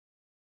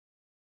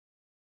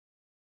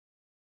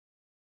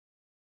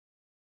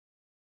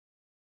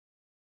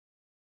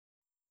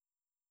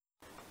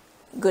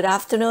Good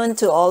afternoon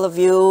to all of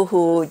you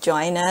who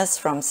join us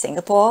from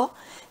Singapore.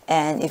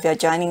 And if you're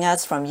joining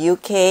us from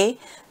UK,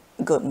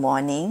 good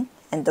morning.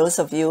 And those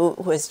of you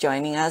who is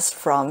joining us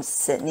from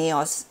Sydney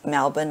or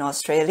Melbourne,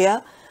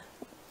 Australia,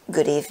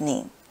 good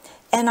evening.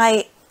 And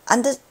I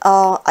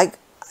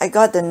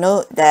got the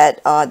note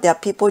that there are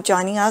people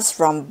joining us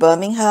from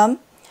Birmingham,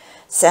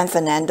 San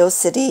Fernando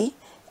City,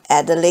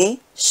 Adelaide,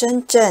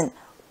 Shenzhen,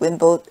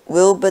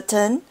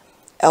 Wilburton,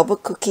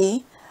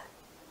 Albuquerque,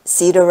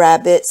 Cedar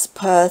Rapids,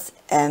 Perth,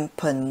 and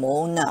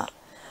Pomona.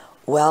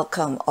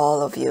 Welcome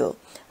all of you.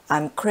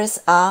 I'm Kris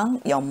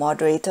Ang, your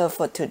moderator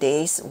for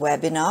today's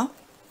webinar.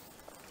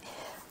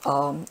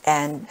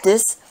 And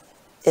this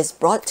is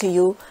brought to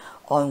you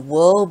on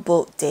World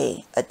Book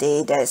Day, a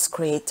day that is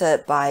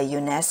created by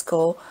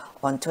UNESCO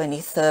on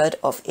 23rd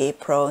of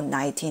April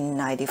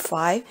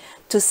 1995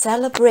 to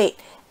celebrate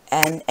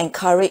and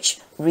encourage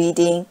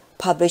reading,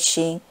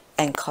 publishing,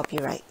 and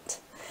copyright.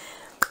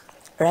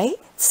 Right?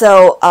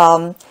 So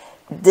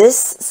this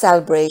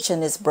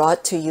celebration is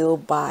brought to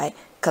you by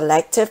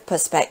Collective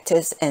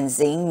Perspectives and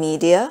Zing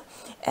Media,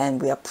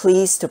 and we are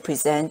pleased to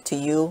present to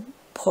you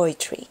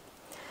poetry.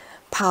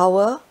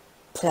 Power,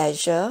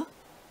 pleasure,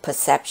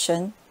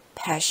 perception,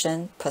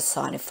 passion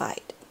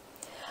personified.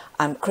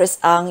 I'm Kris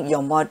Ang,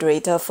 your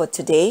moderator for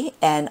today,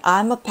 and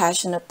I'm a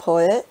passionate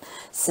poet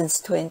since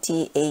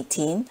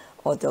 2018,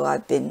 although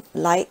I've been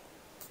like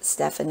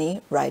Stephanie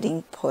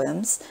writing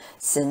poems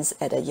since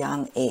at a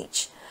young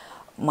age.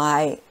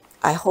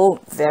 I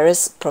hold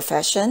various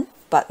professions,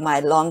 but my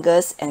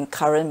longest and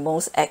current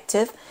most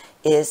active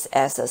is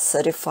as a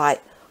certified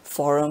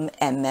forum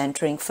and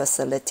mentoring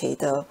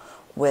facilitator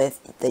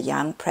with the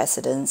Young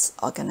Presidents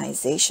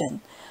Organization.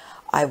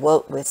 I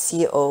work with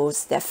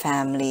CEOs, their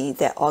family,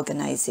 their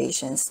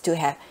organizations to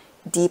have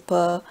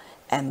deeper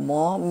and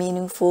more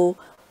meaningful,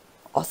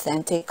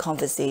 authentic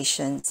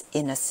conversations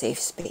in a safe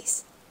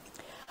space.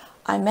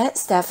 I met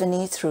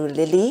Stephanie through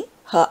Lily,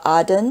 her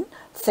ardent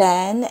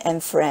fan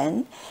and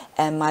friend,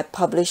 and my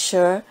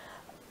publisher,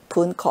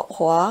 Poon Kok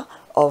Hwa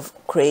of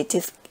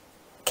Creative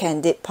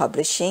Candid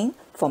Publishing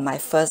for my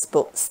first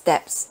book,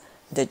 Steps,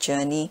 The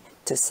Journey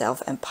to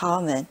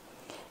Self-Empowerment.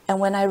 And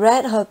when I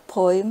read her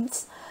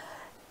poems,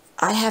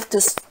 I have to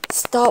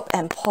stop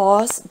and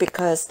pause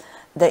because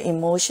the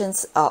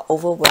emotions are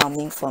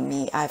overwhelming for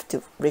me. I have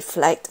to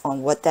reflect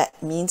on what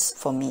that means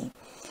for me.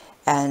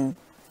 And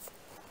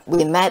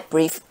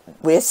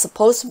we're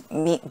supposed to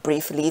meet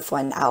briefly for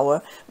an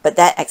hour, but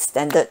that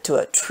extended to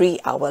a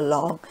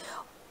 3-hour-long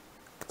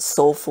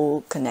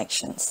soulful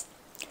connections.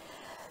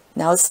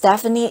 Now,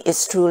 Stephanie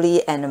is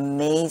truly an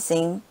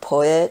amazing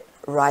poet,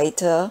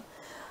 writer,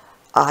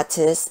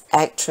 artist,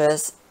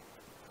 actress,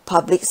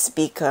 public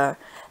speaker,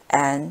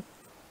 and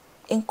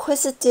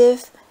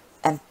inquisitive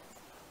and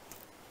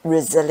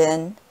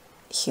resilient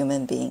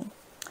human being.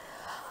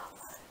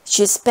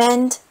 She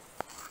spent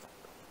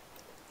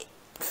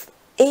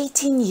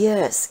 18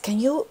 years, can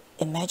you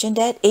imagine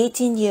that?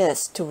 18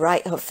 years to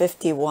write her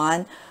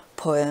 51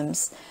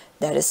 poems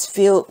that is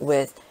filled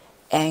with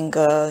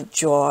anger,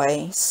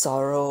 joy,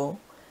 sorrow,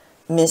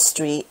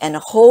 mystery, and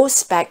a whole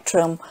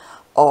spectrum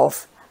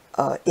of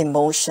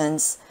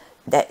emotions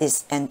that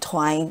is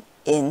entwined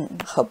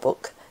in her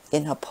book,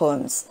 in her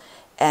poems.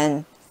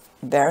 And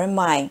bear in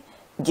mind,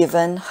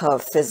 given her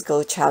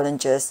physical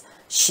challenges,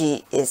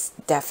 she is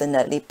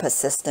definitely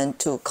persistent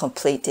to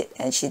complete it,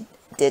 and she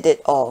did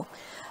it all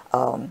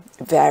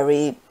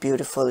very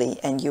beautifully,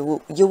 and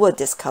you will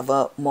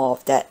discover more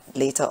of that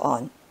later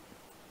on.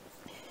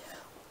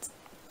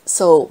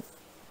 So,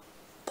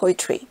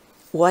 poetry,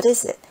 what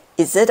is it?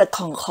 Is it a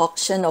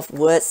concoction of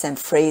words and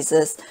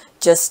phrases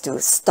just to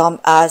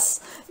stump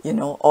us,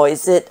 or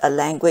is it a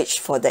language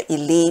for the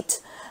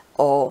elite,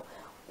 or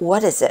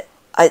what is it?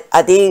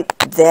 Are they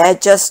there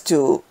just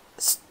to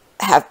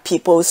have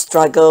people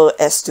struggle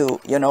as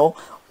to,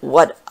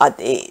 what are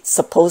they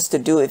supposed to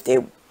do if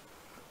they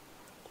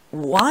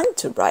want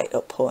to write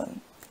a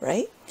poem,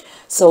 right?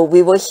 So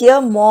we will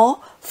hear more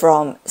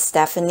from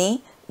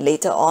Stephanie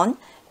later on,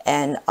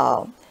 and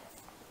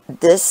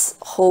this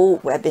whole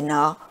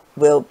webinar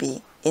will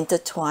be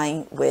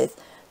intertwined with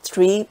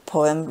 3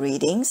 poem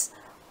readings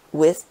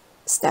with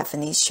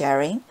Stephanie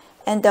sharing,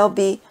 and there'll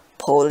be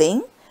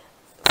polling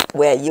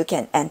where you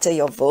can enter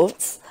your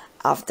votes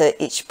after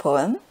each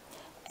poem,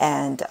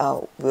 and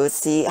we'll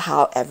see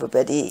how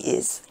everybody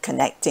is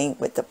connecting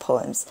with the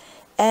poems.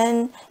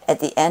 And at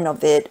the end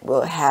of it,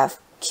 we'll have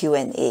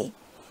Q&A.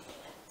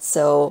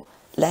 So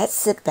let's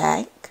sit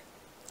back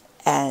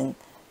and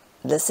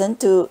listen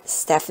to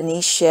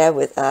Stephanie share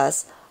with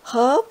us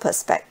her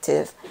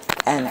perspective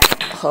and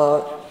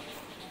her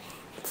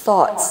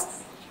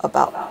thoughts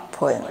about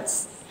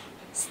poems.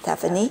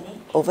 Stephanie,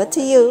 over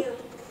to you.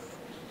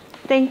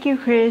 Thank you,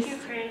 Kris.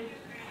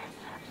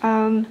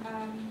 I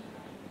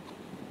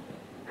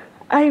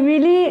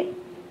really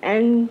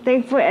am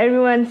thankful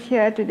everyone's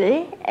here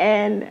today,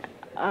 and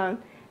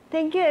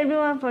thank you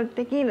everyone for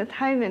taking the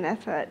time and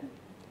effort.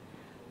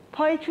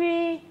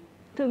 Poetry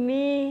to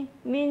me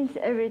means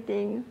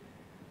everything,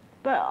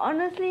 but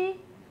honestly,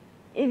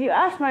 if you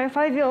ask my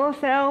 5-year-old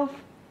self,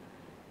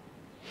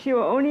 she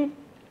will only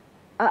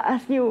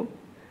ask you,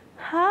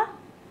 huh?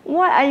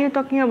 What are you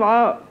talking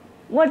about?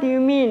 What do you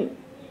mean?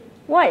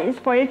 What is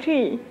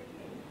poetry?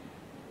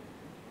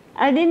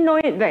 I didn't know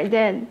it back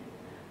then,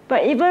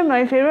 but even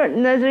my favorite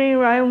nursery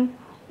rhyme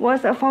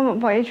was a form of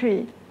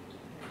poetry.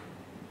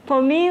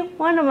 For me,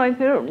 one of my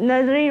favorite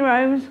nursery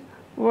rhymes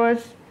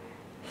was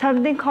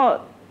something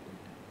called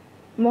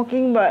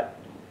Mockingbird.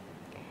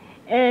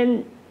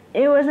 And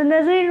it was a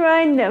nursery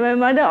rhyme that my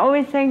mother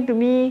always sang to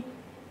me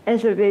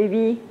as a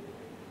baby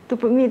to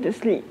put me to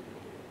sleep.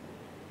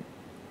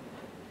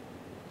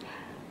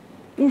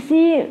 You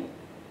see,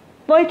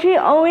 poetry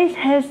always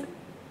has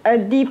a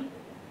deep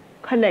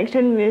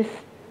connection with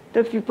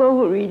the people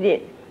who read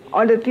it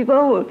or the people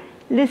who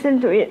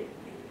listen to it.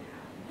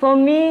 For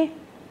me,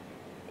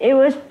 it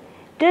was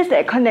just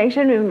that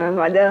connection with my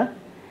mother,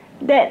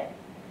 that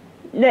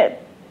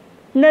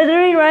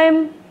nursery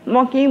rhyme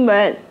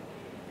Mockingbird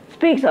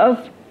speaks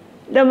of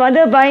the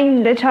mother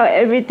buying the child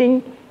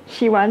everything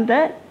she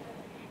wanted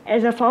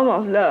as a form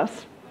of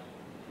love.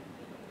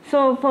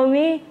 So for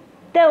me,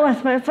 that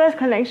was my first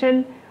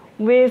connection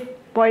with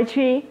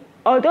poetry,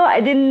 although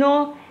I didn't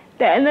know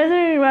that a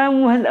nursery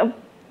rhyme was a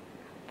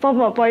form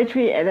of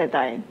poetry at that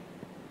time.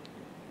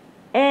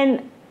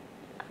 And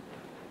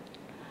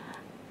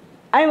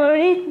I'm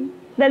already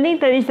turning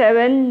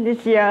 37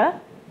 this year,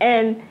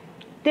 and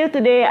till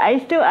today I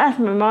still ask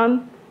my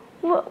mom,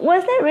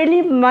 was that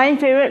really my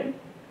favorite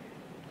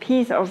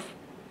piece of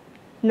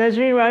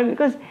nursery rhyme?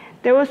 Because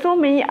there were so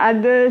many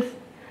others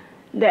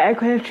that I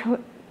could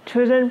have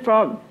chosen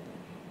from.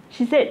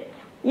 She said,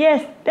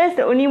 yes, that's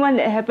the only one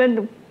that happened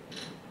to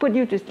put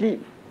you to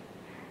sleep.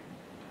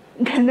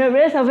 Then the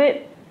rest of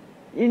it,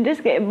 you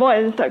just get bored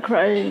and start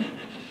crying.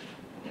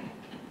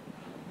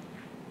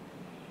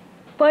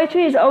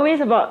 Poetry is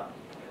always about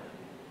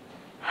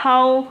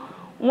how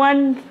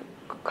one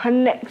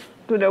connects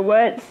to the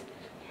words.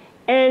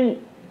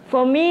 And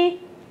for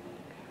me,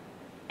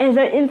 as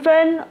an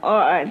infant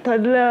or a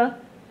toddler,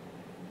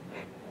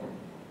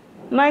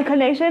 my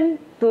connection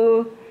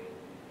to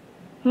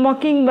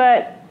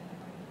Mockingbird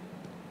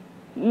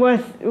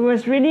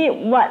was really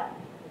what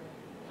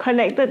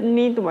connected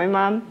me to my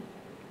mom.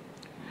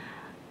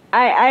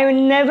 I would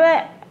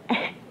never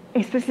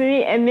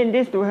explicitly admit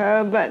this to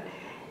her, but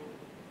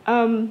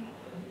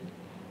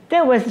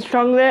that was the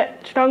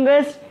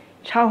strongest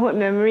childhood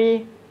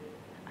memory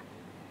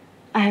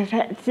I have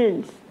had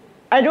since.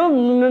 I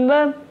don't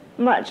remember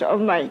much of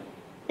my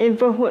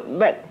infanthood,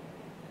 but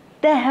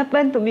that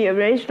happened to be a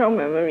very strong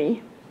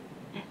memory.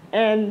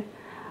 And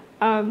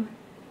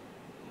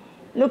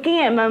looking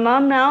at my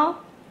mom now,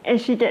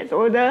 as she gets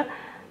older,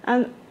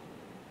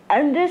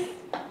 I'm just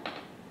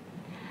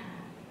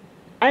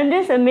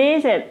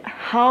amazed at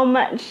how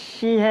much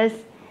she has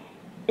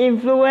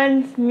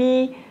influenced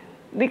me,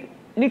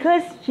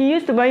 because she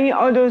used to buy me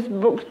all those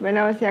books when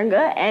I was younger,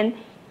 and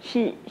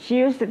she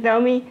used to tell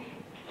me,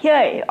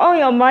 here, all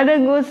your Mother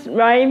Goose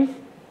rhymes,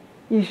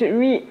 you should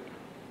read.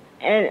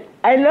 And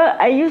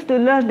I used to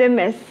love them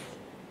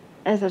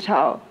as a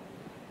child.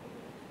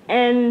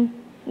 And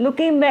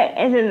looking back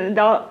as an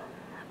adult,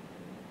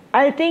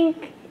 I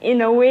think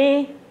in a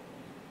way,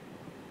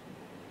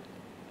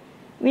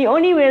 we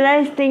only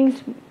realize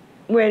things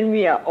when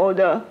we are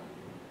older.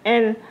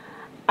 And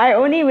I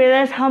only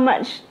realized how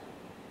much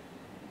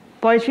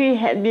poetry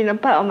had been a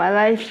part of my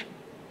life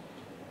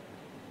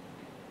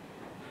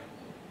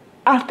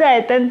after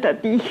I turned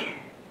 30.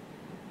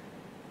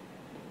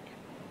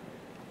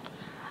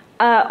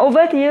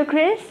 Over to you,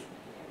 Kris.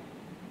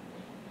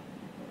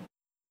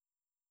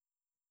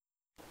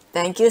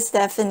 Thank you,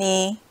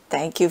 Stephanie.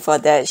 Thank you for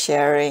that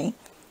sharing.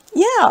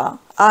 Yeah,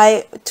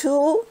 I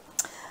too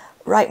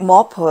write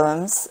more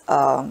poems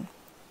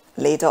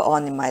later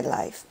on in my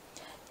life.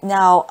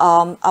 Now,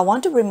 I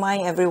want to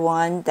remind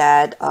everyone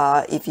that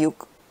if you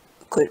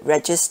could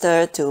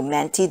register to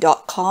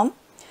menti.com,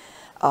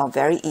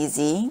 very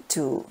easy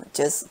to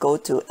just go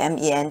to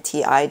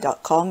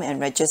menti.com and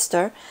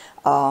register,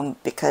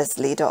 because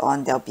later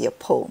on there'll be a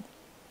poll.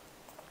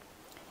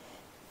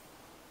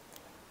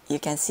 You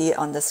can see it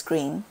on the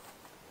screen,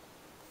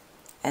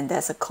 and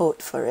there's a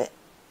code for it.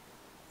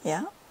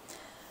 Yeah,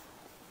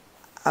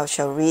 I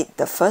shall read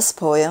the first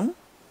poem,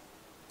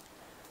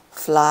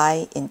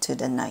 Fly into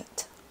the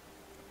Night.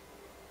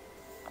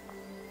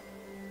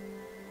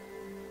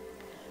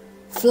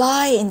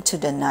 Fly into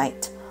the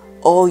night,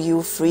 all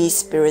you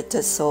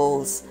free-spirited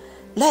souls.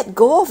 Let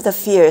go of the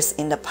fears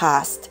in the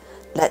past.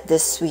 Let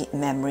this sweet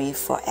memory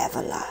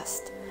forever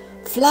last.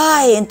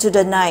 Fly into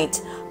the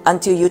night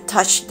until you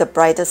touch the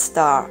brightest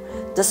star,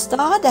 the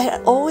star that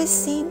had always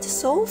seemed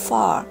so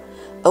far.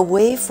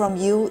 Away from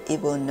you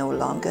it will no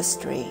longer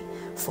stray,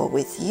 for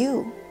with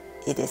you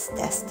it is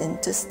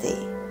destined to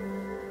stay.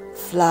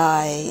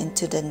 Fly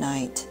into the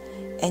night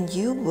and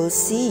you will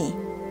see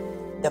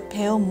the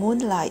pale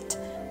moonlight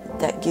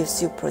that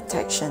gives you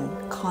protection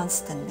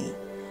constantly,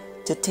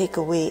 to take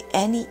away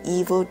any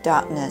evil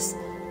darkness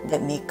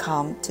that may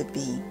come to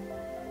be.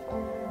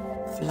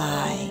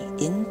 Fly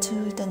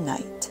into the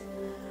night.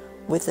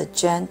 with a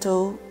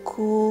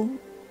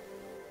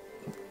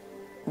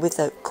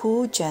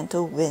cool,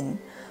 gentle wind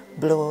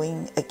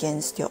blowing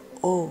against your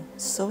oh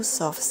so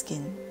soft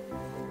skin.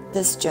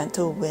 This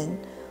gentle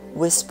wind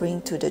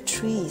whispering to the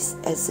trees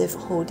as if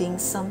holding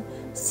some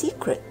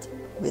secret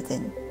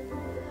within.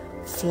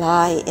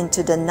 Fly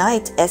into the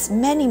night as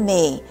many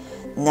may,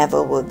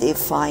 never will they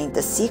find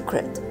the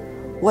secret,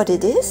 what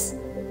it is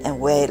and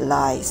where it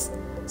lies.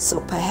 So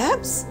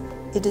perhaps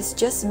it is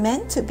just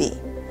meant to be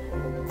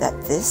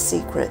that this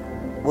secret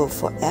will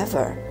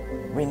forever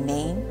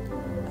remain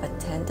a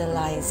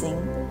tantalizing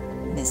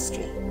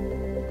mystery.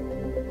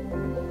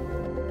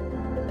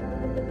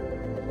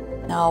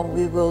 Now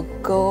we will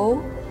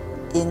go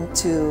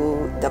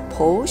into the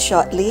poem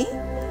shortly.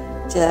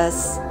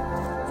 Just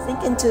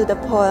think into the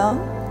poem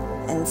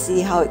and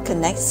see how it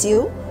connects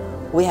you.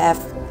 We have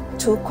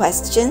 2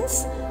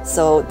 questions,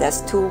 so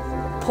there's 2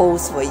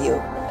 polls for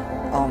you.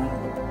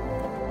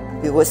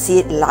 We will see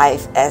it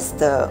live as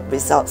the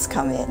results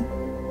come in.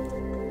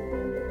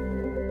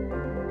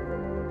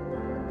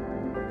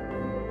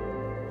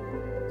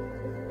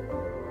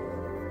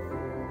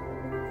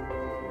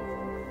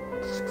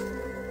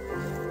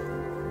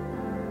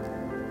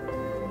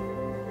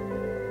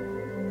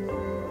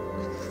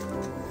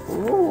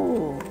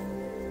 Ooh.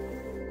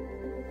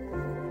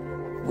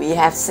 We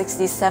have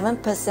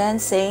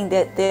 67% saying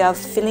that they are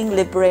feeling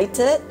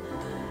liberated,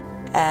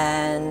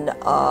 and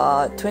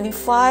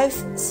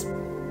 25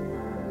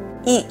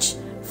 each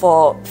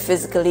for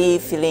physically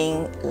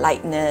feeling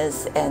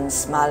lightness and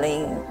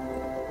smiling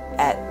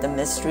at the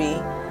mystery,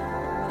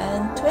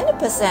 and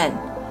 20%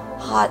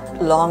 heart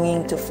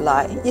longing to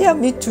fly. Yeah,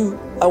 me too.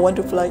 I want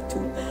to fly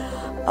too.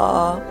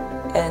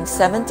 And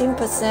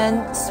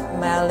 17%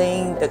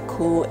 smelling the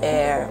cool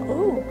air.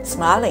 Ooh,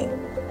 smiling.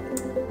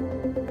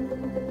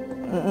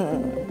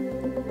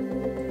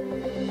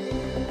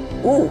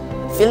 Ooh,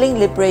 feeling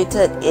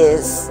liberated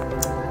is,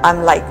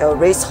 I'm like a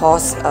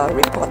racehorse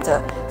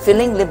reporter.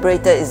 Feeling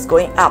liberated is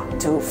going up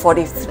to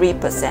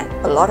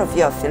 43%. A lot of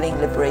you are feeling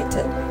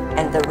liberated,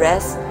 and the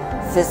rest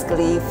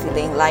physically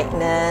feeling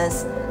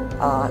lightness,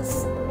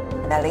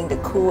 smelling the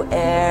cool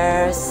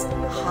airs,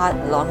 heart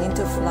longing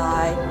to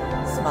fly,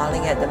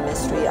 smiling at the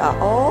mystery are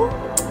all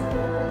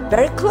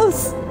very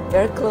close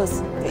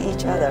to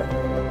each other.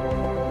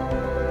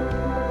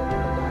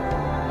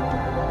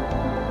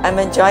 I'm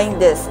enjoying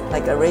this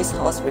like a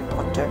racehorse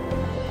reporter.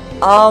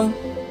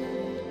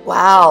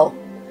 Wow,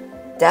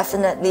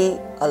 definitely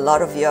a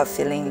lot of you are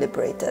feeling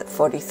liberated.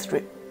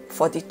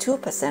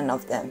 42%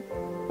 of them.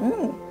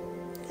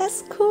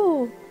 That's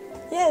cool.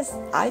 Yes,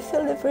 I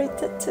feel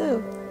liberated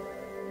too.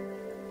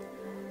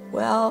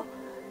 Well,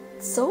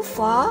 so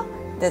far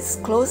that's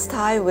close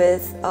tie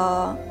with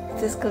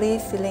physically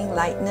feeling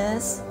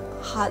lightness,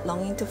 heart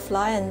longing to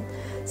fly, and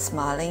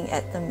smiling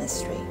at the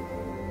mystery.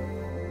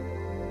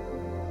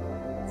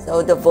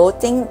 So the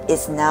voting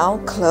is now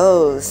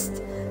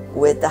closed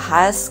with the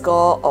highest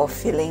score of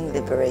feeling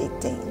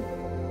liberating.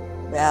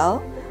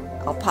 Well,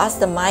 I'll pass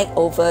the mic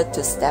over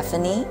to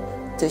Stephanie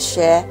to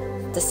share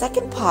the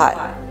second part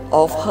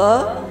of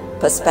her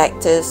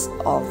perspectives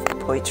of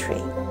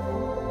poetry.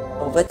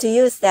 Over to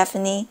you,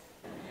 Stephanie.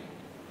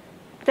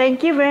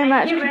 Thank you very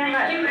much,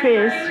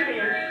 Kris.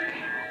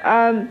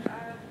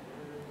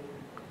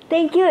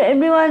 Thank you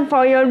everyone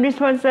for your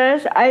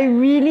responses. I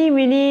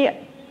really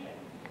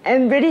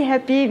am very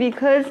happy,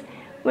 because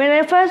when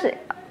I first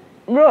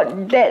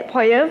wrote that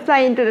poem, Fly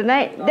into the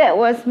Night, that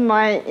was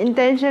my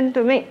intention,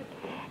 to make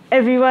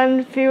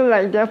everyone feel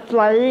like they're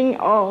flying,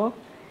 or,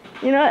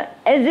 you know,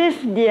 as if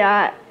they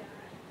are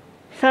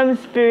some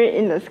spirit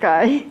in the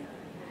sky.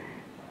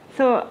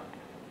 So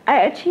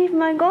I achieved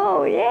my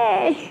goal,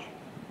 yay!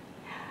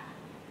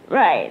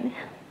 Right.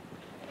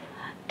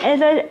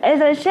 As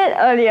I said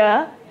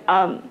earlier,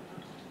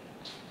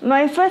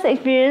 my first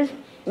experience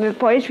with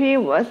poetry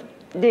was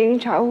during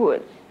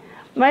childhood.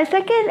 My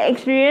second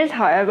experience,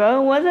 however,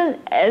 wasn't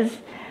as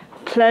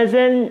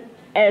pleasant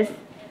as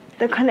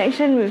the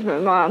connection with my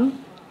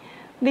mom,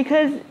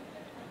 because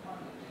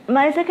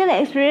my second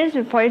experience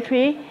with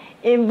poetry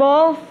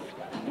involved,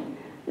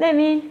 let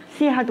me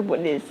see how to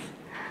put this,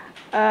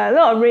 a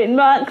lot of red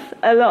marks,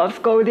 a lot of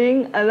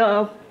scolding, a lot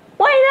of,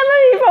 why you never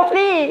read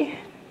properly?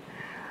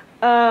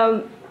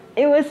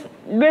 It was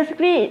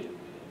basically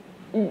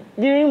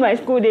during my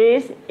school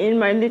days in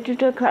my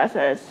literature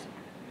classes.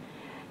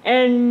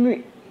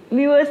 And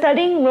we were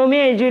studying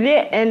Romeo and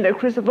Juliet and The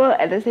Crucible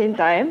at the same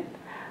time,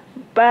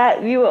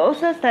 but we were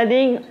also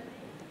studying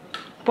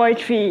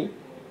poetry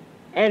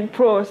and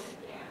prose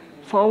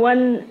for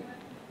one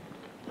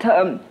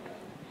term.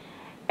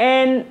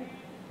 And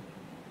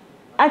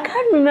I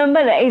can't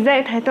remember the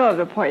exact title of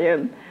the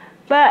poem,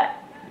 but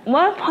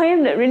one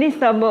poem that really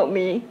stumbled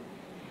me,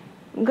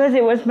 because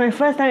it was my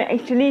first time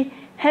actually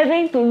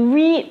having to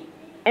read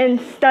and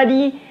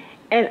study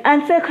and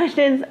answer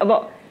questions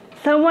about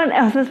someone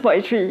else's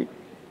poetry.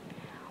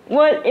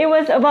 Well, it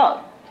was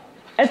about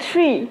a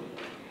tree,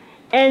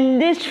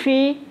 and this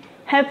tree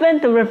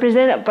happened to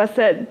represent a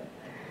person.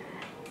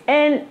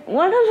 And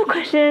one of the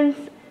questions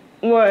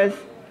was,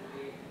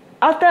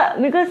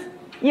 because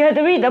you have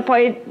to read the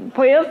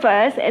poem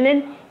first, and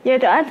then you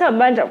have to answer a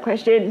bunch of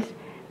questions.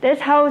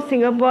 That's how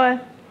Singapore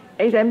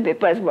exam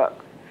papers work.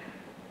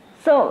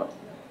 So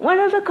one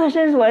of the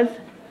questions was,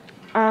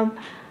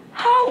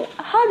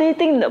 how do you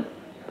think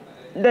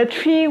the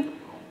tree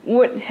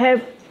would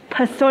have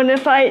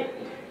personified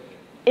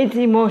its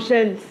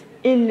emotions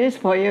in this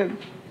poem?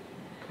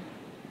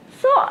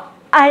 So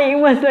I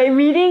was like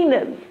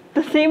reading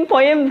the same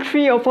poem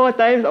 3 or 4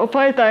 times or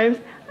 5 times.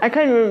 I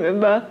can't even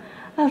remember.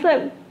 I was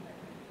like,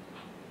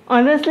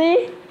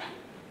 honestly,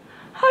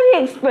 how do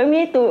you expect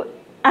me to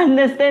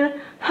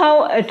understand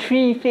how a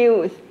tree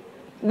feels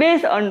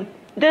based on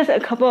just a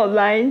couple of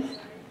lines?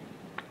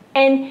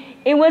 And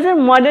it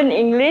wasn't modern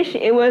English,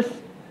 it was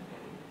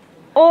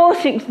old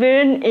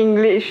Shakespearean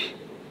English.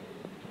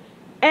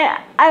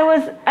 And I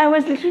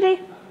was literally,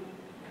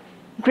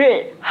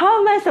 great,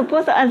 how am I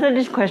supposed to answer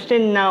this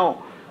question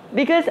now?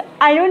 Because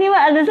I don't even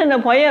understand the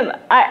poem.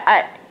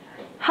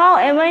 How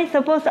am I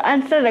supposed to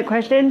answer the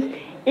question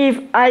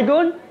if I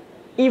don't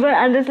even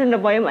understand the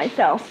poem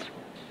myself?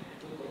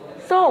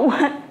 So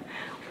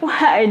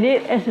what I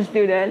did as a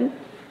student,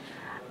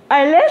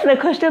 I left the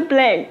question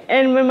blank,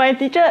 and when my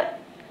teacher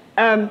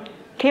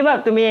came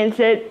up to me and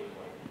said,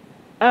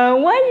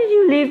 why did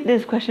you leave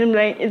this question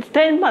blank? It's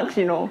 10 marks,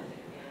 you know.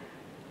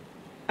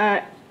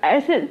 I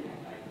said,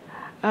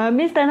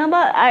 Miss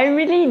Tanaba, I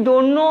really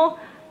don't know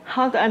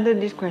how to answer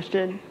this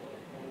question.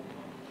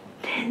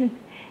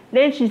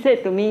 Then she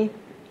said to me,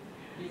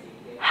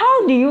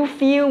 how do you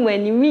feel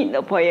when you read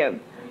the poem?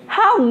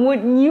 How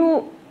would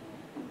you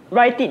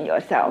write it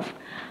yourself?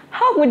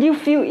 How would you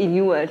feel if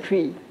you were a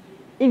tree?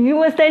 If you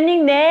were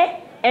standing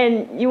there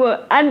and you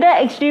were under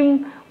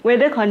extreme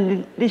weather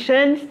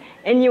conditions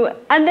and you were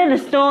under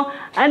the snow,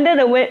 under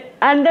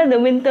the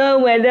winter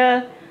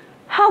weather,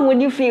 how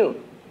would you feel?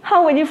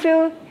 How would you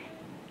feel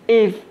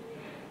if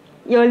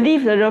your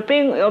leaves are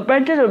dropping, your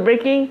branches are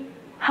breaking?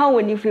 How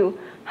would you feel?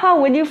 How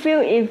would you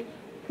feel if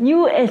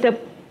you as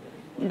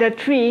the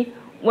tree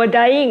were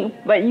dying,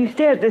 but you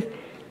still have to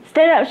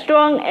stand up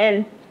strong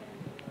and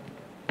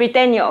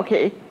pretend you're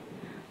okay?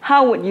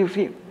 How would you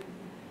feel?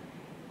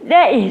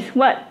 That is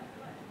what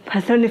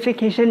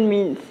personification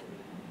means.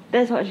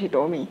 That's what she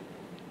told me.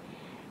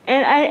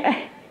 And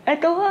I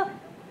told her,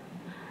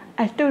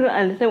 I still don't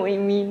understand what you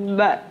mean,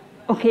 but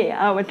okay,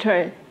 I will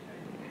try.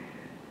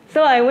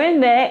 So I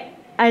went back,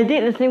 I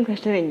did the same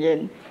question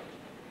again.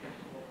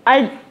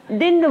 I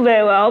didn't do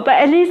very well, but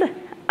at least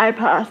I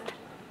passed.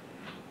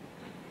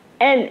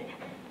 And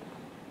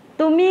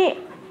to me,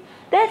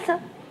 that's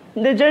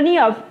the journey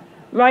of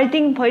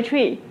writing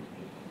poetry.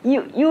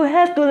 You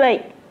have to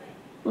like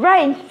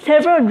write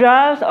several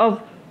drafts of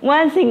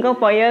one single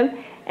poem,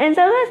 and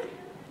sometimes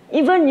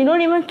even you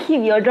don't even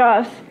keep your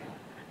drafts.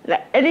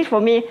 Like, at least for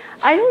me,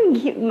 I don't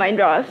keep my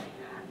drafts.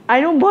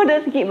 I don't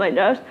bother to keep my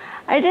drafts.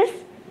 I just,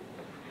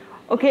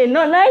 okay,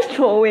 not nice,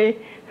 throw away.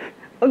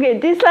 Okay,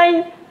 this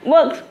line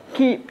works,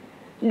 keep.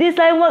 This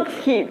line works,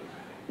 keep.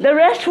 The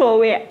rest throw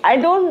away. I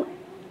don't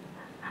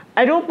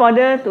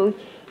bother to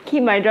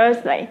keep my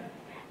drafts like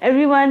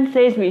everyone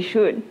says we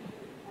should.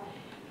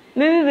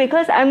 Maybe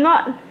because I'm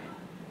not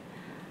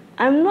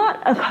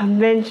a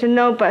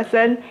conventional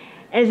person,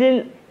 as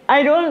in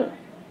I don't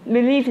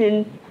believe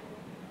in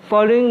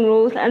following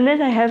rules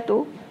unless I have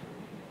to.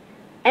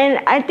 And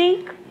I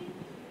think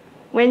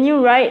when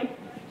you write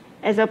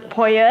as a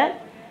poet,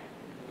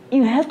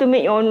 you have to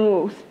make your own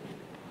rules.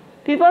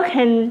 People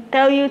can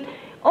tell you,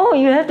 oh,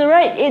 you have to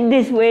write it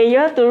this way, you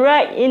have to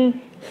write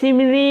in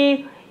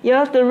simile, you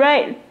have to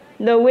write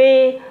the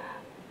way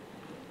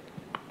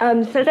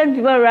certain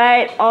people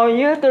write, or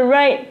you have to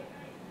write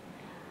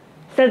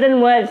certain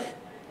words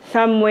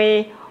some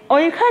way, or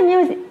you can't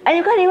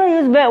even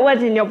use bad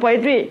words in your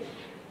poetry.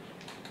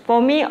 For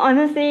me,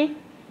 honestly,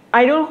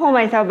 I don't hold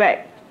myself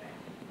back,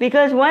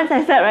 because once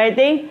I start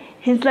writing,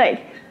 it's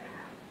like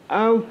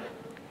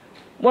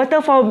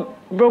waterfall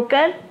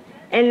broken,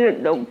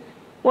 and the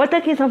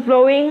water keeps on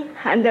flowing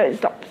until it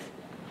stops.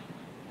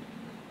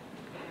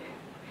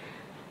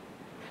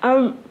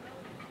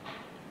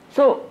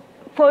 So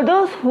for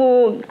those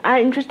who are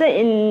interested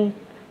in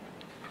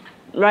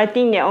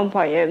writing their own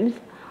poems,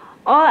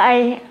 all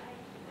I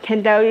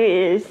can tell you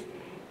is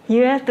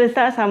you have to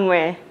start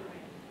somewhere.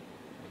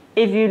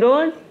 If you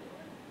don't,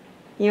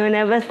 you'll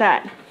never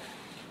start.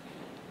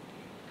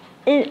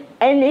 And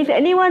if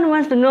anyone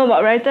wants to know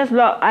about writer's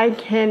block, I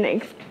can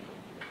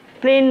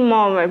explain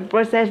more of my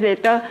process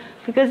later,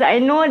 because I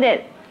know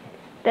that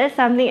that's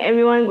something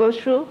everyone goes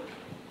through.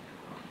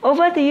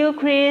 Over to you,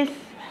 Kris.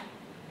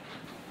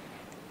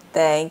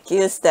 Thank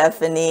you,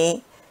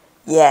 Stephanie.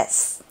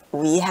 Yes,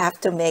 we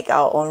have to make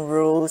our own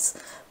rules.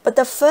 But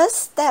the first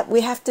step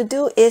we have to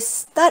do is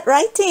start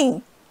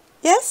writing.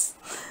 Yes?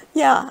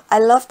 Yeah, I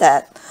love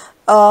that.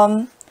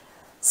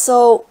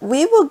 So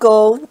we will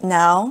go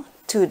now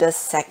to the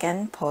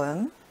second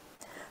poem,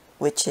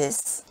 which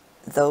is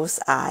Those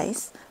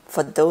Eyes.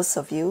 For those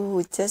of you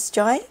who just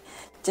joined,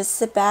 just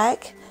sit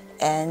back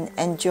and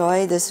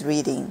enjoy this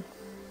reading.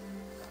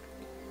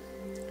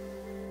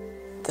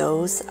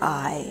 Those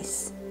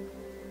eyes.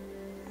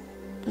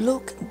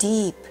 Look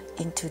deep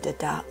into the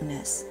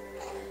darkness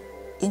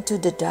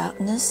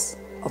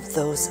of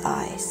those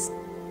eyes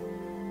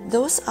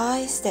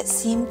that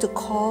seem to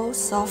call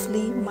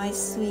softly my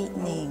sweet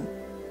name.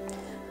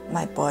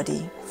 My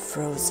body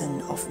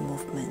frozen of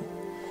movement,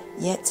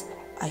 yet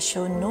I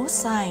show no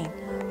sign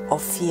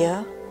of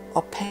fear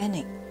or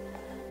panic,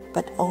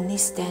 but only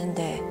stand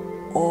there,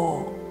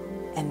 awed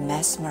and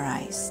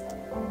mesmerized.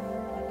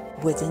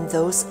 Within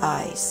those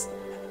eyes,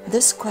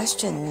 this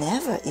question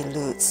never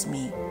eludes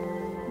me.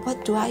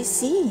 What do I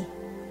see?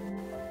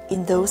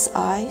 In those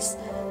eyes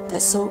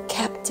that so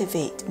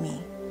captivate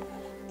me,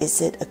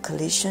 is it a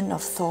collision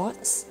of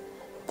thoughts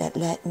that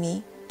led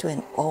me to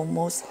an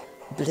almost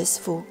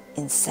blissful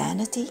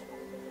insanity?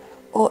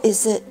 Or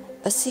is it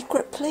a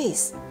secret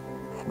place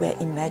where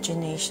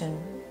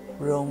imagination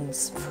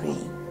roams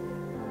free?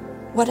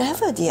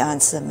 Whatever the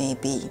answer may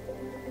be,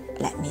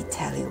 let me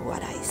tell you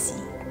what I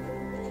see.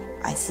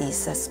 I see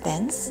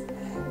suspense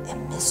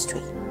and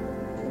mystery.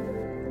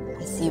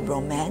 I see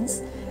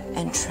romance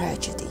and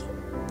tragedy.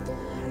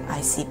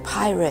 I see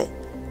pirate,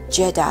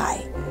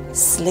 Jedi,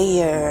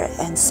 slayer,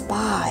 and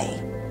spy,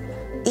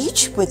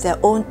 each with their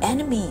own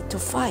enemy to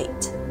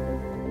fight.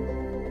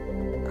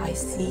 I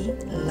see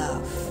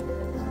love.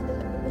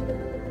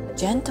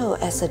 Gentle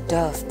as a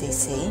dove, they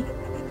say,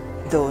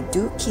 though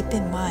do keep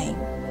in mind,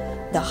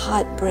 the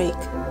heartbreak,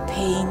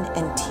 pain,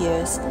 and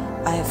tears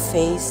I have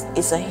faced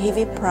is a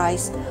heavy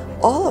price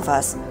all of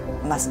us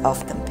must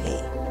often pay,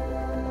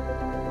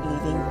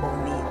 leaving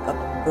only a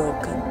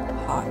broken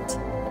heart.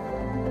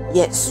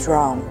 Yet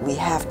strong we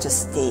have to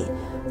stay,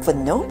 for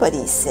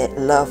nobody said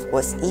love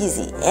was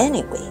easy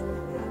anyway.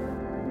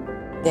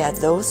 There are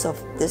those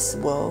of this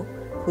world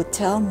who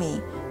tell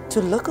me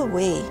to look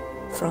away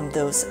from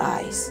those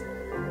eyes,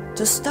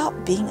 to stop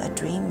being a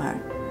dreamer.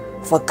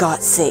 For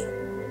God's sake,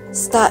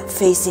 start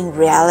facing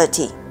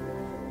reality.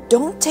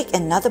 Don't take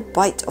another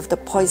bite of the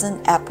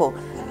poisoned apple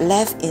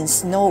left in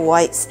Snow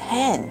White's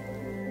hand.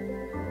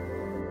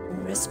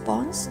 In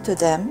response to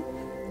them,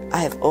 I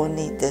have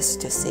only this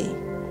to say: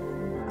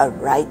 a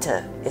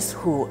writer is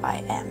who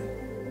I am.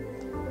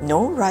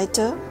 No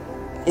writer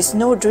is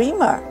no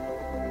dreamer.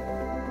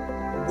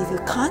 If you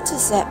can't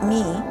accept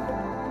me,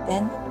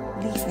 then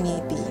leave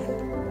me be.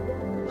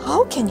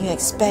 How can you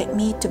expect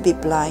me to be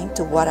blind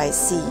to what I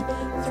see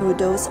through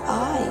those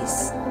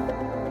eyes,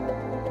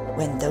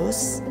 when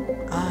those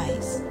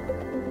eyes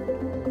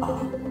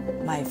are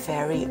my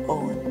very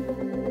own?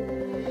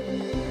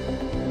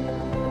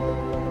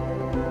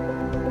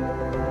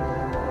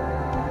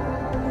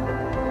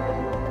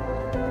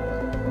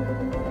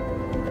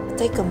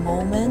 Take a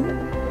moment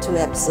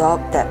to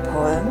absorb that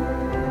poem,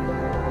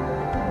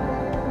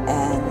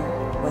 and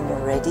when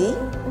you're ready,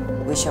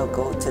 we shall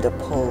go to the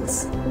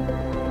polls.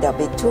 There'll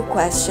be 2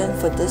 questions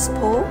for this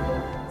poll,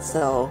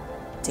 so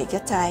take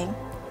your time.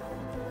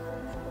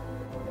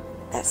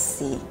 Let's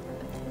see.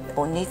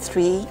 Only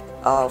 3.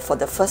 For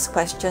the first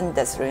question,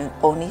 there's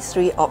only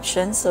 3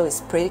 options, so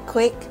it's pretty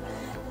quick.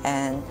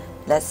 And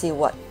let's see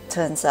what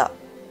turns up.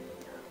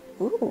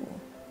 Ooh.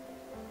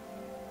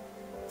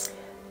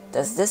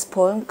 Does this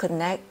poem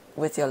connect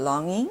with your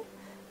longing?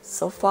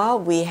 So far,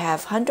 we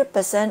have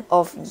 100%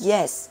 of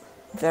yes,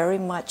 very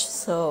much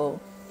so.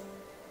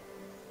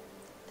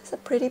 It's a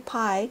pretty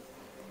pie.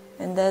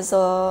 And there's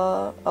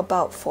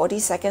about 40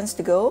 seconds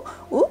to go.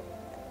 Ooh,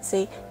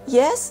 say,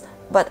 yes,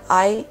 but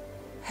I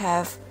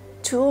have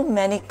too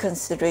many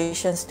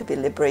considerations to be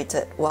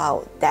liberated.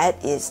 Wow,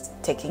 that is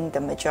taking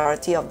the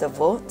majority of the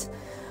vote,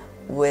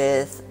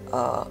 with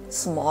a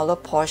smaller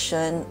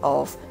portion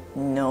of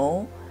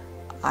no,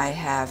 I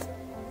have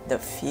the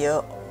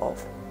fear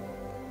of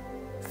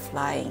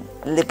flying,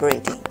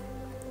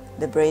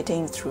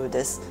 liberating through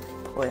this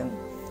poem.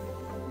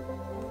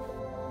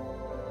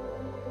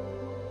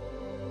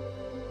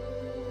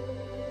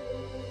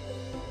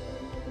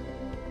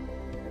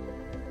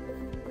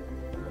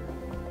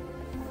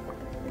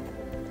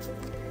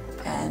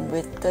 And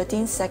with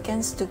 13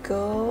 seconds to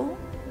go,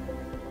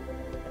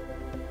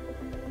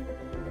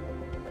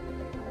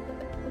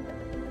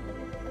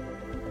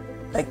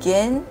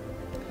 again,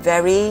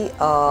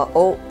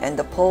 and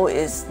the poll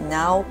is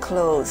now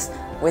closed,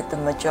 with the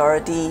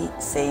majority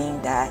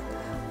saying that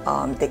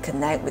they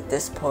connect with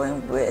this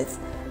poem with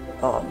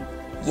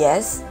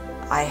yes,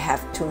 I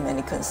have too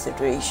many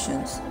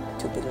considerations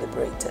to be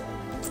liberated.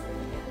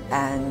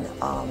 And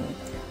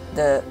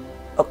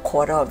a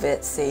quarter of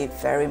it say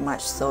very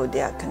much so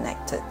they are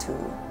connected to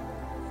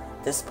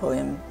this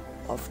poem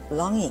of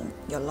longing,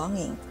 your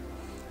longing.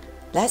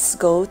 Let's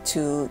go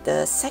to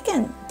the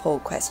second poll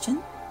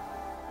question.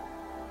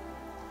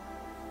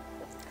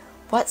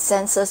 What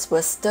senses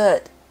were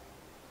stirred,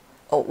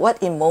 or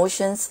what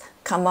emotions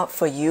come up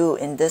for you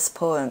in this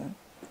poem?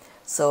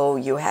 So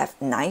you have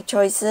 9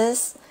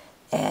 choices,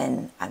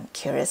 and I'm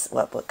curious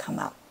what will come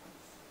up.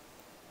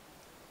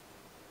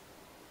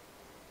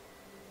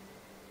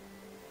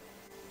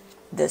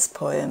 This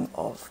poem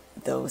of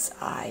those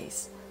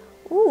eyes.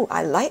 Ooh,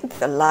 I like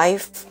the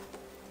live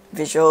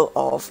visual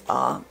of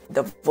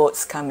the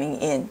votes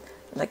coming in,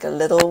 like a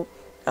little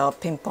a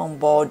ping pong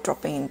ball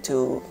dropping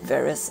into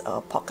various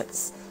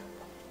pockets.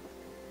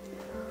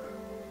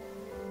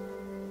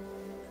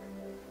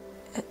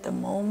 At the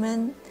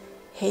moment,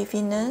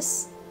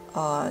 heaviness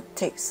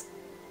takes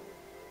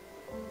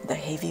the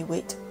heavy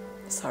weight.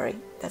 Sorry,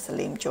 that's a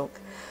lame joke.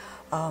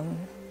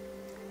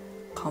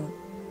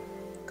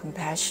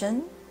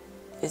 Compassion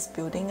is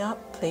building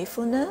up,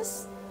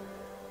 playfulness,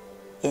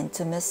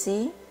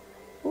 intimacy.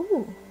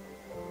 Ooh,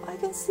 I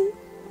can see.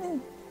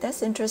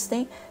 That's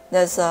interesting.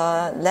 There's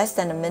less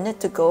than a minute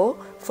to go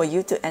for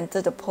you to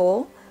enter the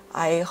poll.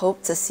 I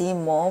hope to see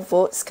more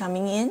votes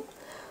coming in.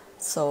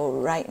 So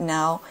right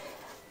now,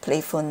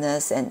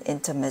 playfulness and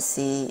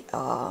intimacy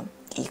are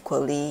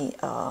equally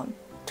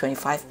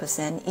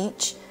 25%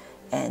 each,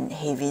 and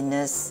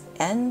heaviness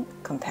and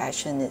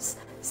compassion is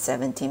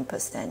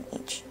 17%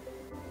 each.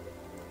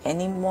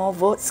 Any more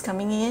votes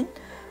coming in?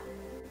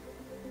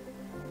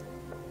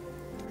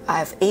 I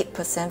have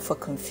 8% for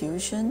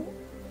confusion.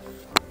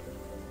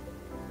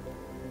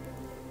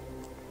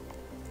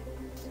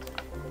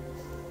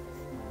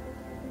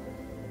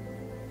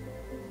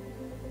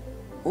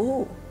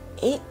 Ooh,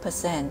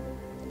 8%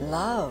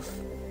 love.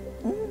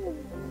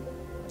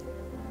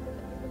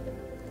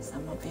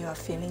 Some of you are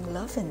feeling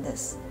love in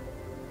this.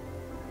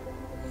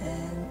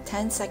 And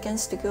 10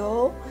 seconds to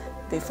go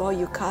before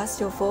you cast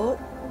your vote.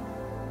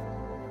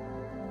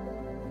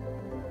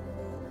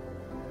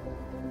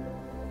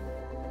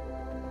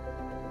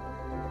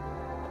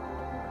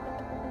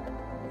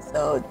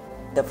 So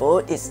the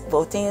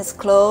voting is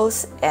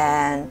closed,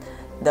 and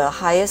the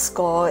highest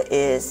score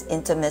is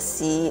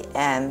intimacy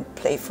and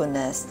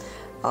playfulness.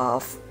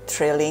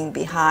 Trailing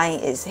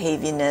behind is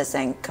heaviness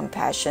and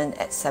compassion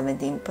at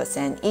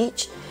 17%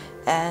 each,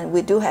 and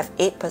we do have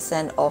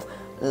 8% of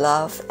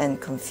love and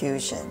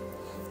confusion.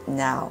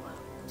 Now,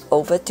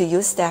 over to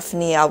you,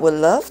 Stephanie. I would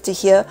love to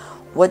hear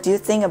what do you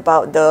think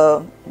about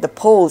the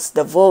polls,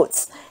 the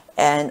votes,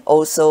 and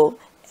also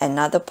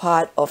another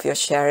part of your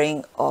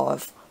sharing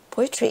of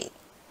poetry.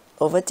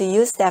 Over to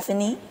you,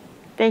 Stephanie.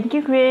 Thank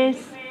you, Kris.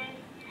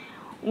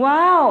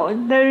 Wow,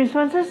 the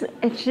responses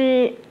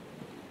actually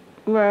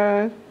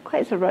were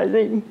quite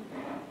surprising.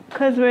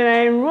 Because when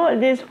I wrote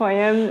this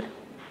poem,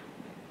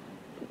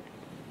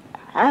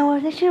 I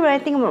was actually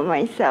writing about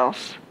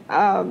myself,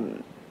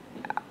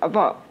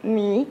 about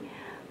me.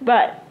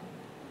 But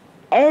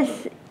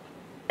as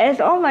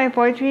all my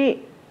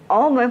poetry,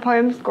 all my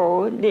poems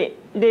go, they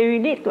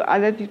relate to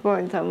other people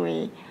in some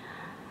way.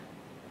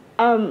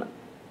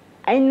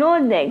 I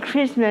know that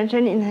Kris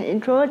mentioned in her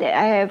intro that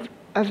I have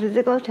a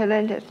physical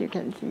challenge, as you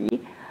can see.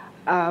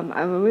 I'm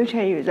a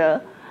wheelchair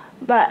user,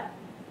 but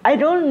I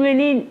don't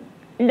really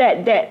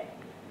let that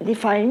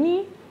define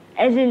me.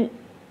 As in,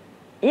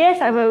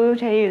 yes, I'm a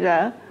wheelchair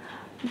user,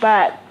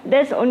 but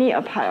that's only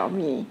a part of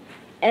me.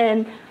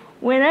 And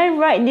when I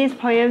write these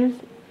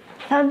poems,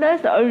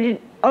 sometimes the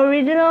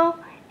original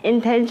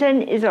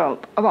intention is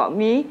about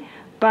me,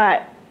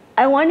 but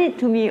I want it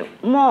to be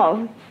more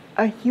of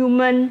a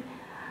human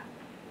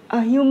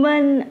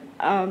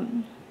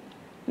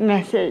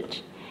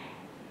message.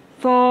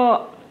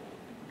 For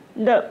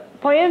the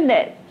poem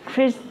that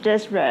Kris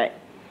just read,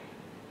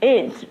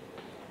 it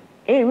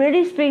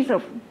really speaks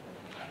of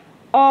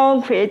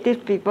all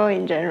creative people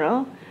in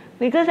general,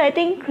 because I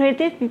think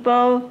creative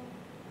people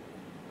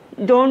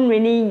don't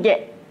really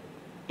get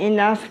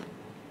enough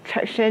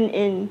traction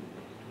in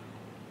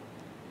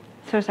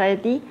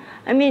society.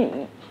 I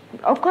mean,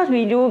 of course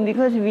we do,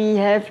 because we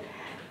have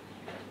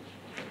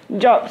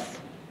jobs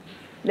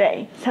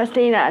that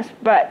sustain us.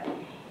 But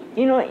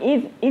you know,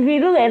 if we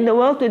look at the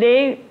world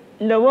today,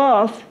 the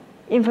world of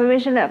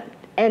information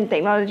and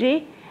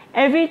technology,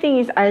 everything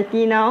is IT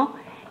now,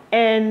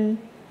 and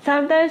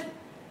sometimes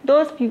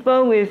those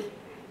people with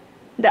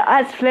the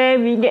arts flair,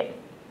 we get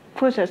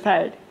pushed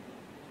aside.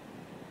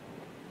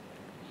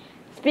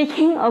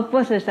 Speaking of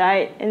pushed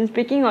aside, and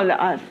speaking of the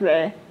arts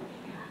flair,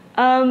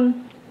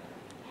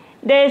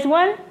 there is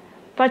one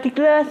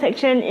particular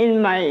section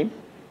in my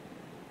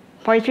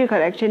poetry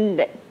collection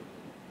that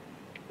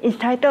is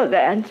titled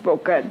The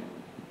Unspoken.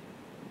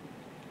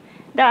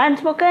 The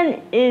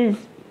Unspoken is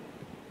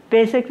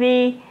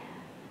basically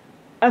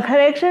a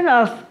collection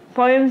of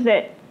poems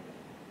that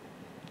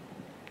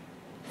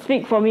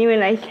speak for me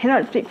when I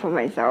cannot speak for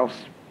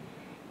myself.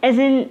 As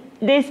in,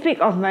 they speak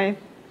of my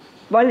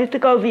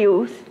political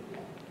views.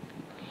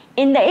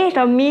 In the age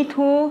of Me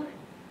Too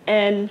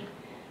and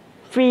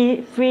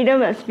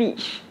freedom of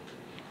speech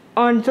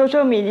on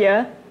social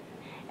media,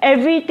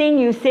 everything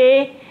you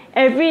say,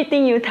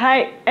 everything you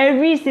type,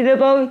 every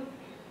syllable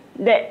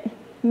that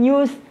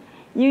you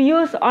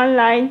use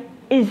online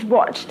is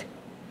watched.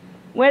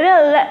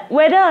 Whether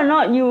or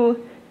not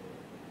you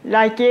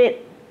like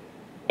it,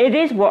 it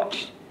is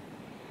watched.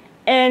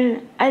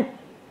 And I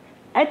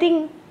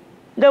think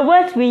the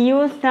words we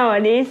use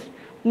nowadays,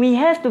 we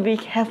have to be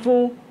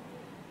careful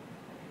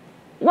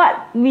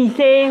what we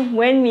say,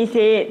 when we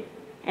say it,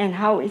 and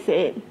how we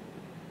say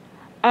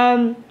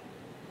it.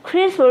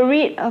 Kris will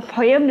read a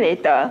poem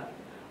later,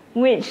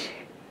 which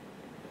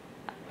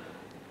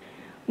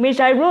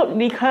I wrote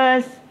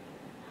because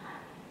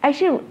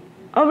Actually,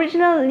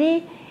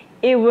 originally,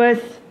 it was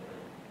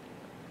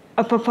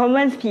a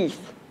performance piece.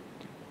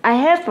 I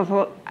have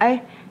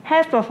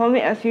performed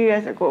it a few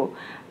years ago,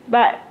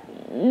 but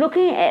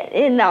looking at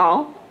it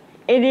now,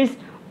 it is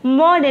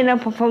more than a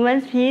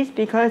performance piece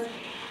because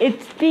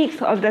it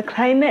speaks of the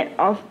climate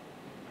of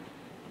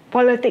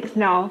politics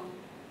now.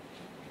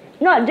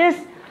 Not just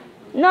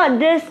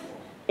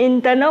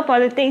internal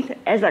politics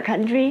as a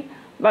country,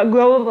 but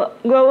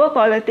global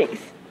politics,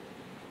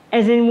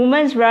 as in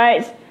women's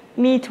rights,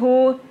 Me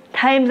Too,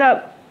 Time's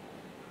Up,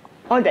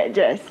 all that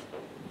jazz.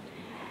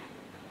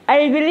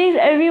 I believe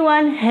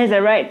everyone has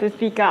a right to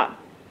speak up,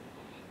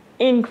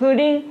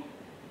 including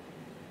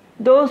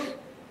those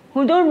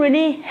who don't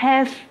really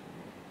have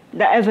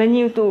the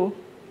avenue to,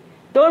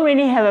 don't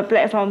really have a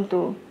platform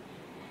to.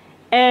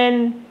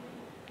 And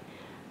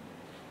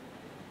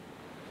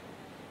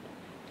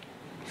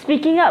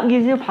speaking up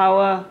gives you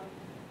power.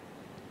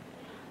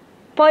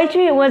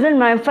 Poetry wasn't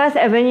my first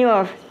avenue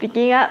of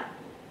speaking up.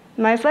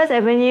 My first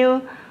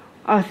avenue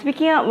of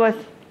speaking up was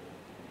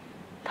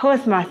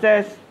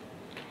Toastmasters.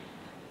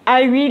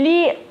 I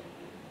really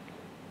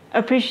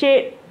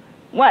appreciate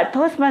what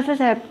Toastmasters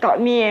have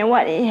taught me and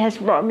what it has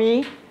brought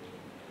me.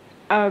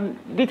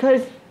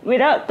 Because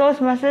without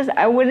Toastmasters,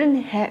 I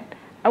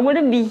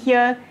wouldn't be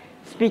here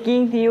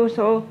speaking to you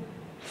so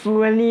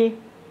fluently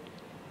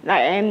like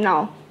I am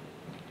now.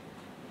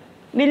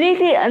 Believe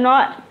it or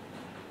not,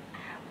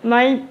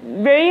 my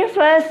very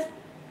first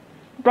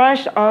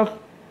brush of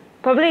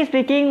public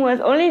speaking was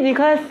only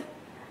because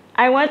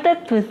I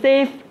wanted to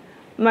save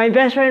my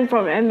best friend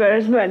from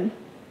embarrassment.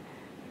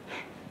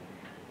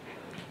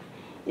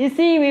 You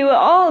see, we were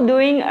all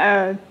doing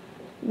a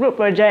group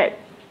project.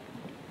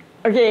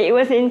 Okay, it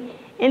was in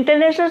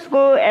international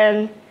school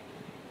and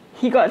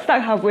he got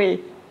stuck halfway.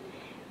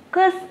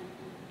 Because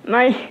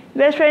my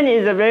best friend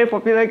is a very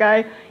popular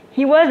guy.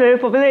 He was very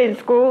popular in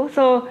school,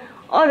 so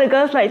all the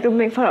girls like to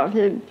make fun of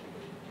him.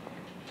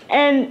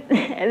 And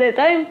at that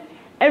time,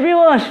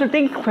 everyone was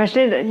shooting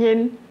questions at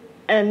him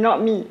and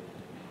not me.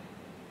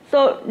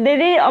 So they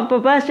did it on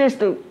purpose just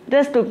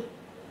to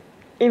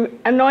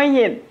annoy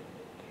him.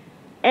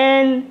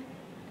 And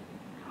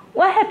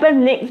what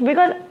happened next?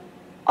 Because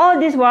all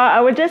this while,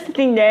 I was just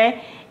sitting there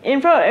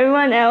in front of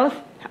everyone else.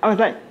 I was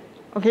like,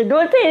 okay,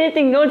 don't say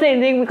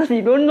anything because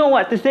you don't know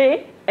what to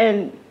say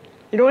and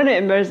you don't want to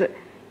embarrass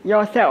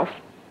yourself.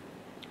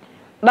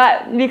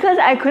 But because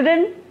I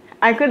couldn't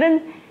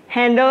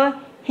handle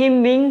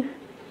him being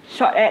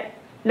shot at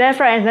left,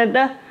 right, and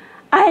center,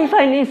 I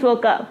finally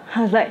spoke up.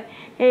 I was like,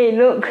 hey,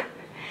 look,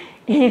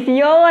 if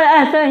you all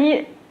want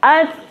to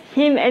ask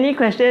him any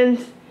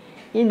questions,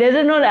 he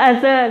doesn't know the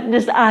answer,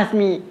 just ask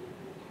me.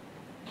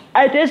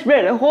 I just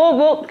read the whole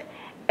book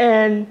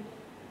and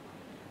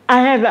I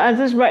have the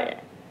answers right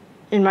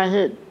in my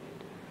head.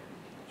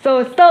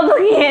 So stop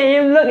looking at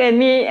him, look at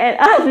me and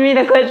ask me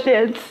the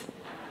questions.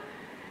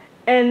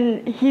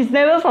 And he's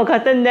never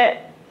forgotten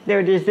that,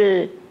 they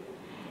say.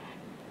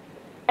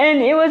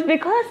 And it was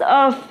because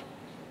of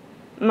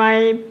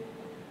my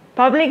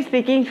public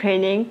speaking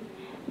training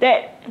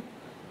that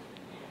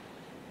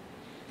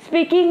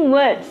speaking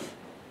words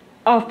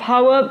of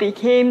power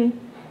became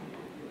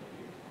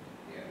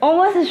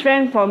almost a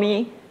strength for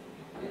me,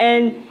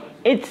 and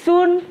it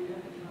soon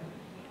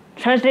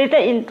translated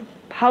into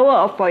power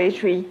of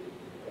poetry.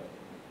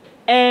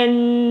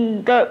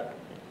 And the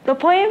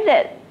poem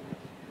that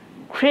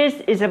Kris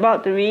is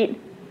about to read,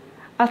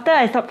 after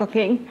I stop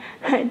talking,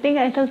 I think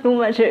I talked too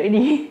much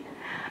already,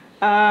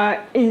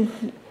 is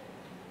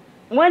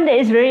one that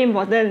is very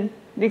important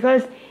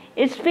because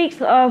it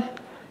speaks of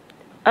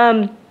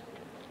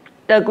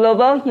the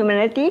global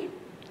humanity,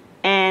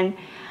 and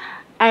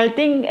I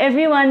think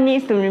everyone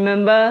needs to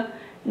remember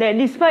that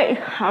despite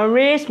our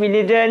race,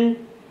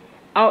 religion,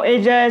 our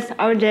ages,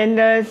 our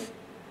genders,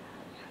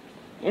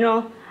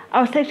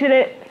 our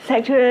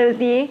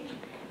sexuality,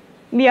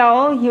 we are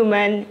all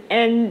human,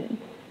 and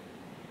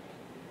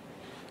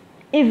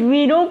if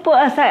we don't put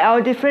aside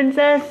our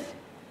differences,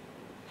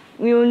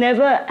 we will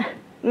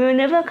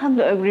never come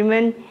to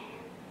agreement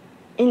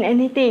in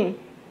anything.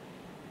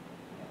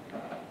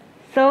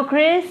 So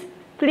Kris,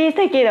 please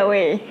take it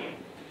away.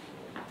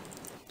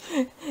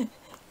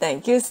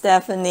 Thank you,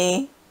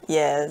 Stephanie.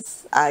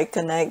 Yes, I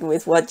connect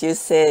with what you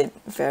said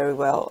very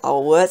well.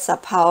 Our words are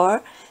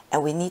power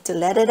and we need to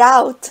let it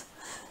out.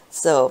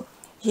 So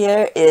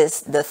here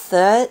is the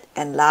third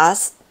and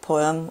last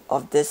poem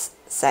of this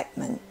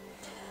segment.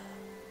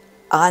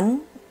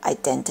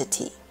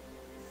 Unidentity.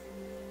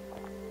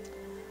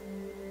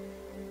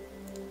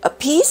 A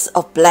piece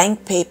of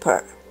blank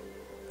paper,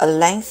 a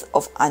length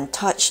of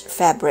untouched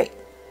fabric.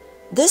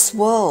 This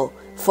world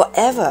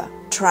forever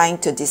trying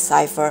to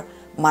decipher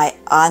my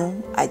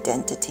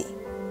unidentity.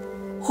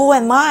 Who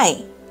am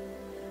I?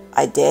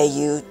 I dare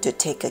you to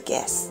take a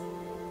guess.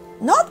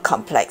 Not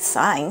complex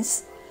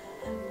science,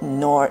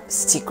 nor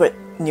secret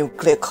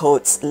nuclear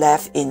codes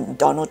left in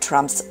Donald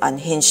Trump's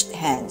unhinged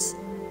hands.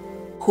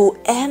 Who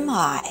am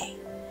I?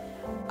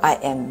 I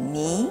am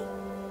me,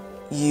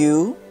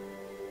 you,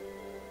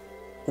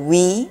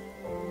 we,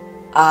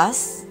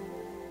 Us,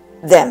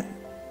 them.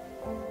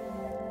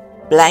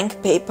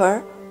 Blank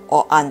paper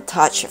or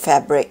untouched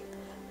fabric.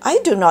 I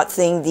do not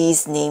think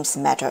these names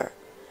matter.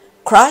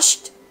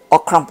 Crushed or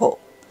crumpled.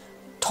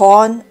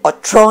 Torn or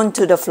thrown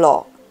to the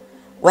floor.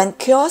 When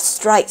chaos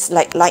strikes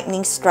like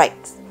lightning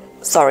strikes,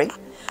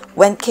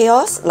 when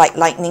chaos like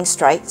lightning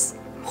strikes,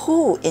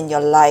 who in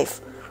your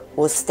life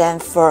will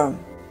stand firm?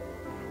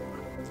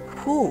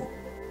 Who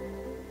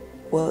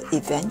will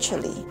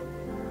eventually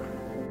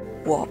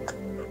walk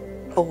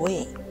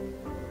away?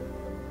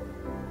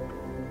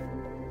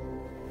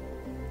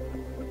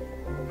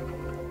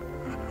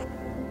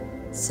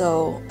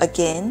 So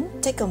again,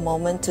 take a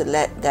moment to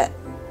let that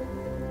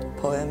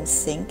poem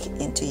sink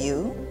into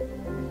you,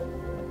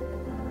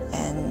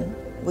 and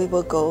we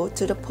will go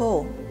to the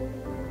poll.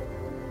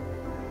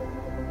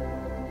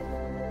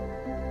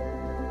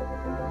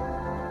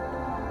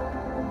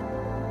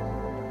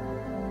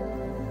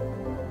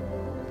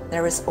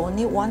 There is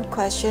only one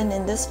question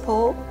in this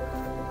poll.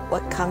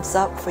 What comes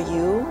up for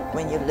you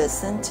when you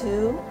listen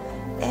to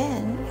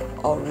and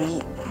or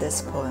read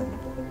this poem?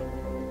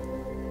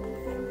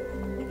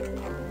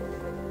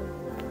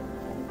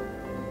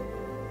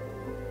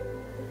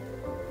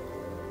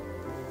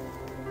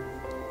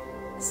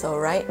 So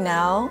right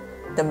now,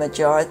 the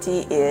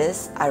majority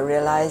is, I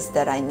realize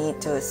that I need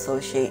to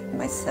associate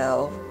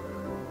myself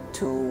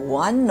to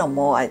one or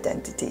more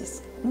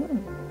identities.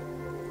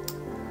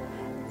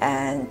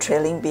 And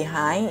trailing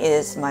behind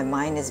is, my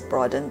mind is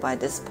broadened by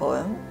this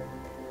poem.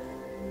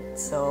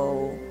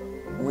 So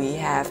we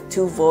have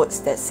 2 votes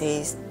that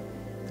says,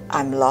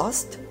 I'm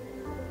lost,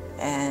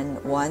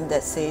 and 1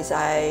 that says,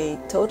 I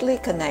totally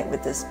connect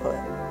with this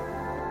poem.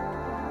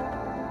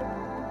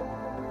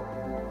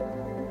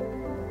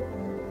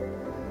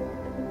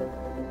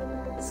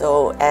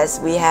 So as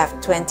we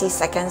have 20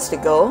 seconds to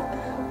go,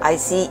 I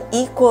see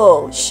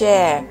equal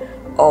share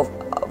of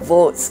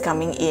votes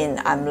coming in.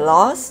 I'm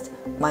lost,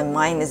 my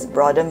mind is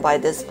broadened by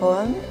this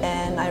poem,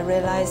 and I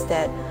realize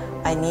that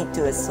I need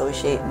to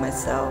associate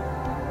myself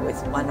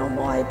with one or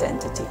more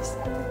identities.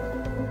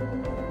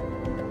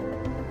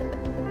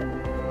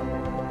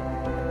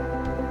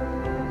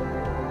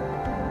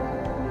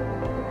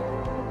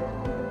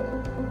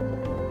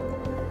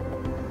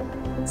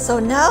 So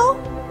now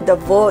the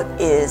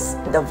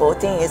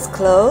voting is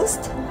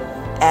closed,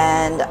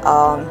 and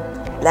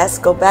let's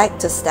go back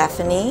to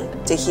Stephanie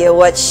to hear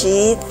what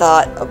she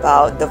thought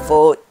about the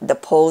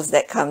polls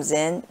that comes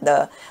in,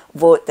 the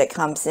vote that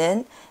comes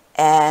in,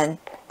 and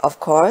of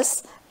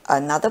course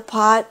another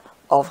part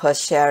of her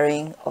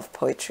sharing of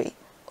poetry.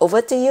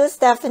 Over to you,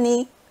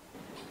 Stephanie.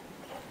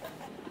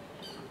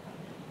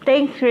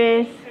 Thanks,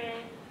 Kris.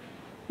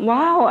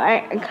 Wow,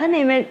 I can't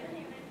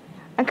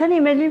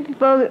imagine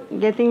people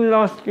getting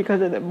lost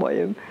because of the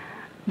poem.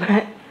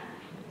 But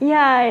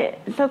yeah, I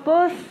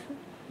suppose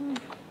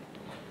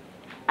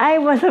I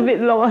was a bit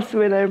lost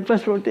when I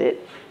first wrote it.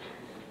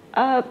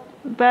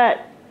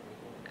 But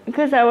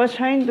because I was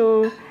trying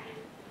to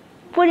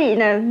put it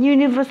in a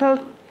universal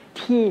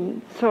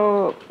theme,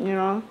 so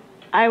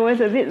I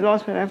was a bit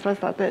lost when I first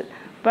started.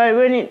 But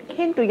when it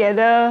came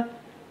together,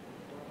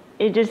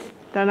 it just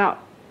turned out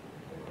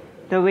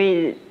the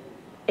way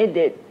it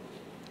did.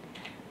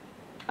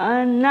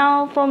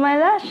 Now for my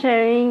last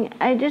sharing,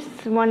 I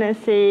just want to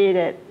say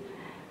that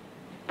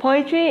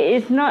poetry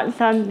is not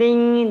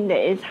something that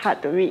is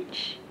hard to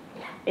reach.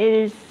 It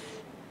is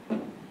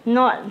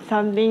not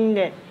something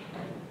that,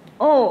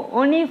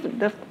 only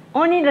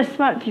the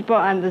smart people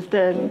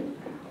understand,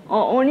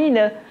 or only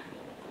the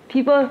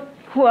people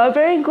who are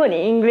very good in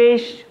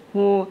English,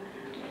 who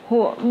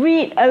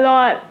read a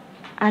lot,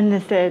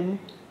 understand.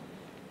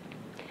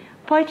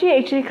 Poetry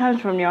actually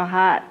comes from your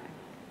heart.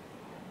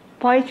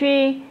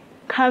 Poetry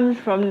comes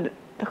from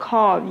the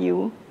core of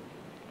you.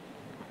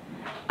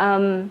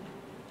 And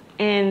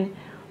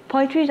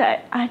poetry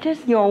are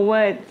just your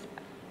words,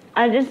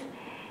 are just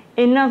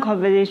inner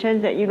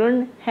conversations that you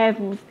don't have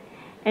with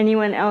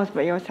anyone else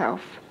but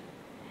yourself.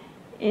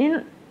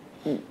 There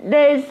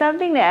is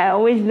something that I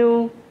always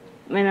do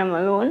when I'm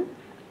alone.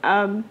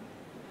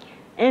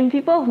 And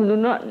people who do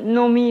not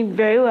know me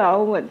very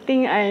well would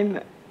think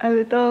I'm a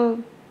little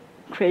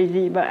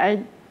crazy, but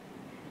I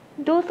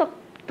do talk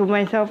to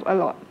myself a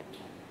lot.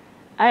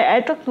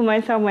 I talk to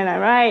myself when I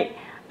write.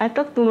 I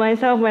talk to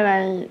myself when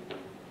I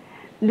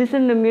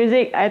listen to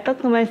music. I talk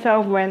to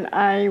myself when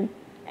I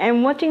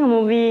am watching a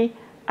movie.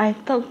 I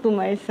talk to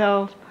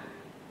myself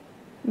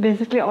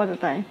basically all the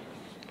time.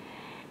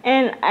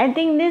 And I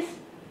think this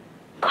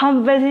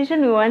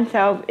conversation with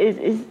oneself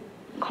is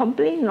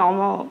completely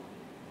normal.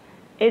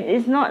 It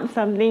is not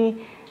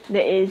something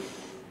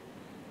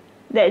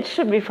that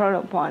should be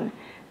frowned upon,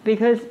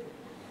 because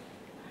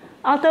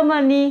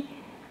ultimately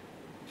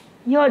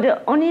you're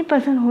the only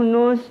person who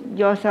knows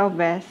yourself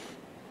best.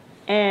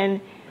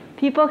 And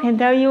people can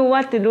tell you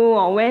what to do,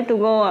 or where to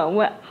go,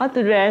 or how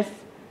to dress,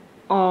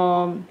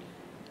 or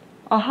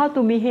how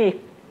to behave.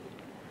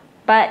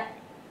 But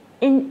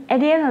at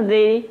the end of the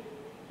day,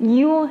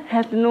 you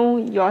have to know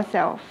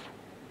yourself.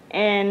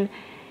 And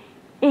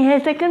it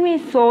has taken me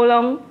so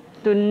long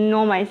to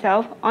know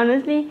myself.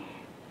 Honestly,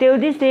 till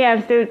this day,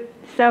 I'm still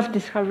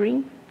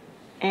self-discovering.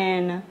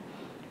 And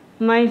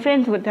my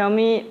friends would tell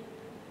me,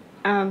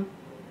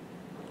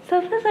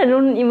 sometimes I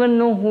don't even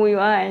know who you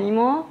are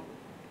anymore.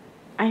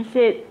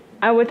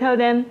 I would tell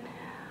them,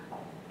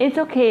 it's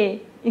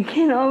okay, you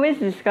can always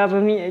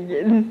discover me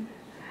again.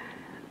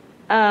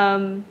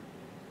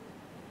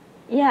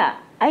 Yeah,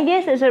 I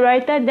guess as a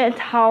writer, that's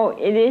how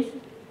it is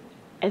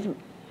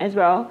as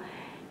well.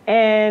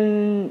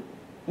 And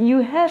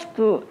you have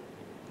to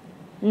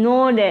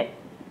know that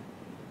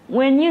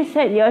when you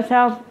set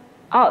yourself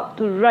out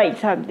to write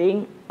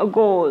something, a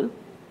goal,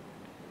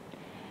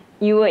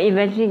 you will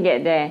eventually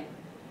get there.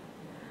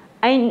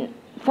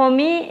 For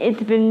me,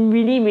 it's been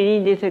really,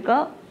 really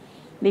difficult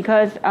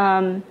because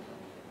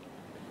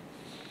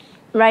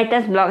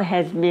writer's block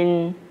has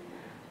been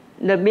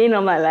the bane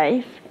of my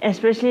life,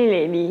 especially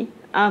lately.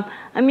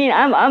 I mean,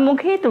 I'm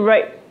okay to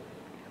write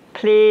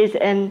plays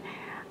and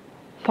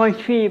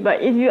poetry,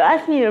 but if you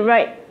ask me to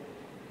write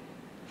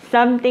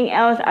something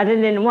else other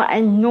than what I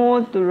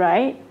know to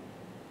write,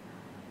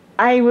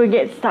 I will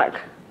get stuck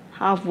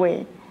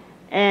halfway.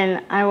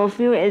 And I will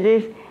feel as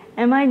if,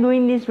 am I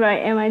doing this right?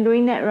 Am I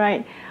doing that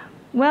right?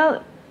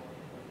 Well,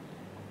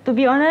 to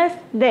be honest,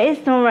 there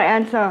is no right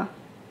answer.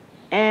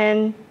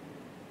 And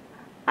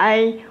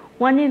I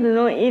wanted to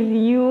know if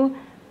you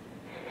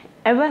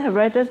ever have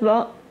writer's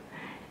block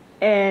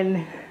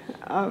and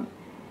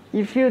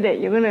you feel that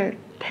you're going to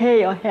tear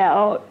your hair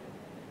out,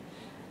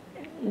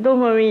 don't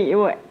worry, it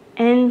will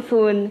end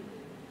soon.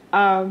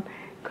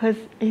 Because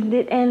it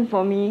did end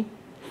for me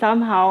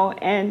somehow,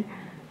 and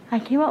I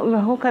came up with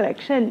a whole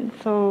collection.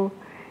 So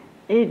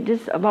it's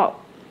just about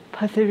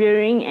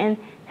persevering and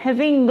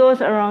having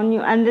those around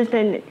you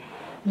understand that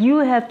you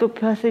have to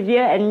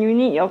persevere and you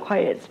need your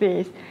quiet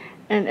space.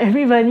 And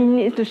everybody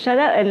needs to shut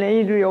up and let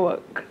you do your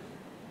work.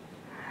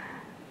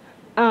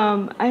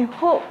 I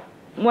hope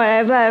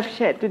whatever I've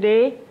shared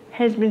today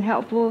has been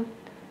helpful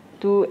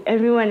to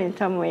everyone in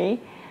some way.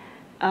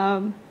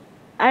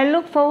 I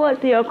look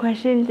forward to your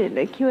questions in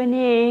the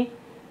Q&A.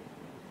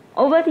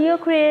 Over to you,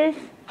 Kris.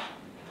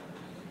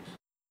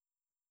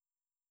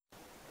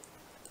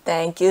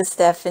 Thank you,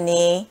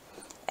 Stephanie.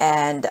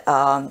 And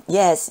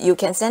yes, you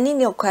can send in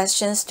your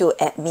questions to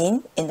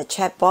admin in the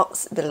chat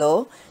box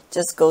below.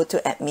 Just go to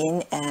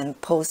admin and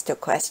post your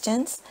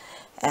questions.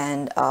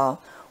 And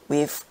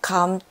we've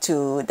come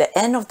to the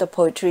end of the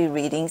poetry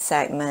reading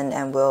segment,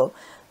 and we'll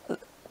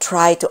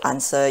try to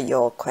answer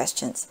your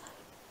questions.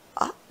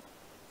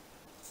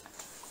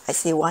 I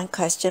see one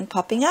question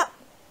popping up.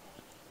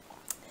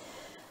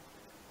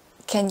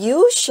 Can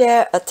you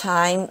share a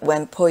time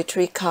when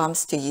poetry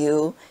comes to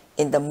you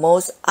in the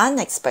most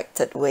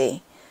unexpected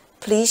way?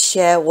 Please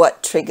share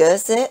what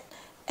triggers it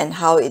and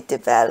how it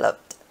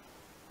developed.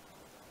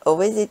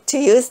 Over to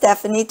you,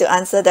 Stephanie, to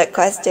answer that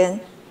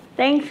question.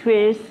 Thanks,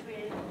 Kris.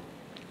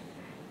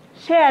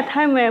 Share a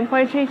time when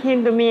poetry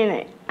came to me in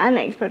an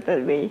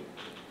unexpected way.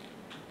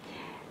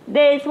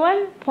 There is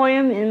one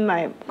poem in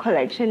my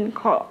collection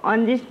called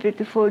On This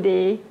Beautiful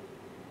Day.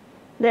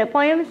 That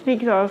poem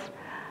speaks of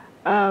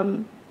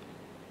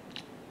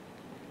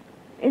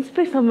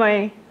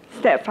my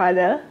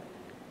stepfather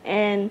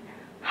and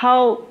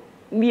how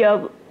we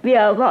are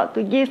about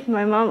to give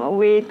my mom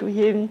away to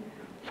him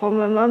for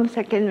my mom's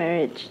second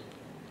marriage.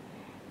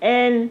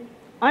 And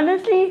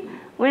honestly,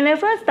 when I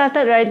first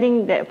started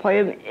writing that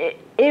poem,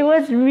 it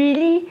was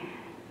really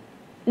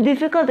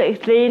difficult to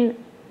explain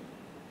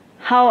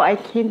how I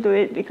came to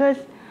it, because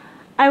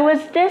I was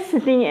just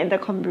sitting at the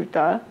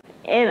computer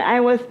and I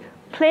was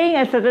playing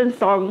a certain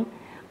song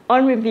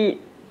on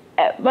repeat.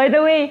 By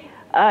the way,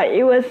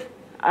 it was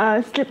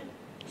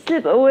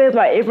Slip Away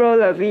by Avril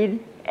Lavigne,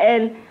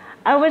 and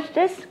I was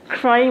just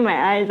crying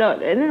my eyes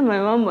out. And then my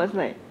mom was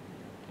like,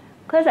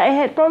 because I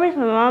had promised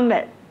my mom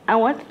that I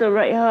wanted to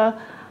write her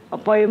a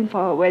poem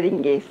for her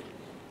wedding gift,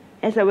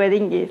 as a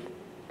wedding gift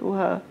to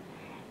her.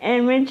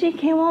 And when she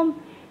came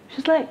home, she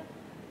was like,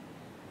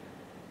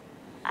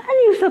 aren't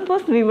you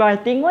supposed to be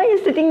writing? Why are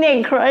you sitting there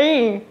and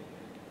crying?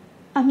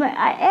 I'm like,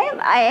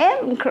 I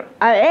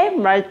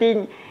am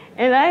writing,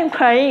 and I am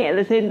crying at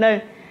the same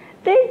time.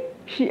 Then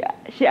she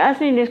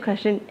asked me this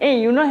question, hey,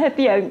 you're not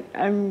happy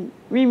I'm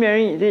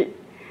remarrying, is it?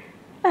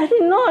 I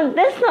said, no,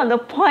 that's not the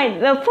point.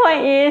 The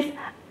point is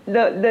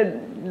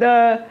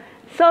the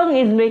song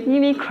is making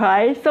me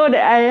cry so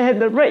that I have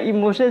the right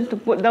emotions to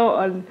put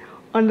down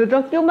on the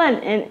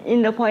document and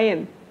in the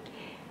poem.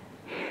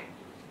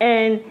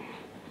 And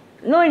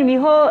lo and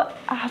behold,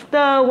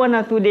 after 1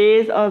 or 2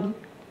 days of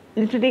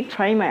literally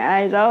crying my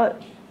eyes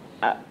out,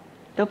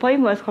 the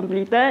poem was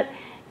completed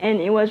and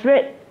it was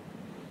read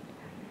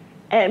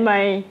at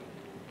my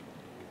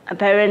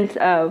parents'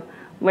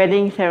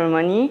 wedding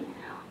ceremony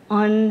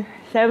on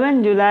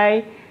 7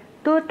 July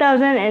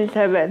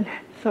 2007.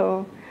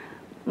 So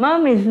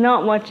Mom is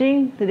not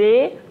watching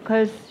today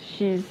because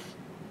she's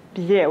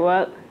busy at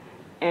work,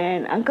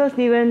 and Uncle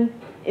Steven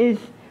is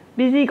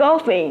busy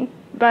golfing.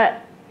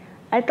 But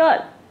I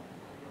thought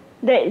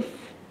that is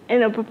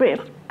an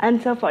appropriate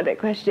answer for that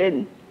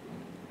question.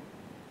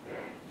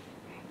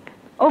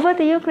 Over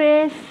to you,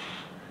 Kris.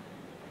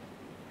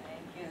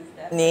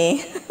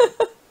 Stephanie.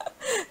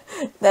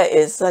 That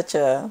is such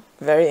a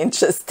very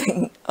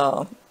interesting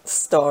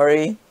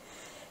story.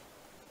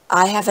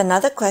 I have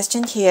another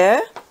question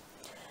here.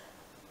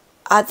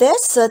 Are there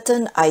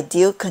certain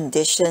ideal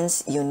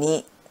conditions you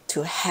need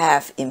to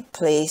have in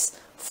place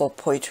for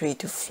poetry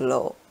to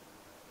flow?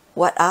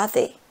 What are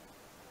they?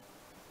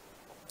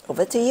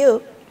 Over to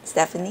you,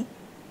 Stephanie.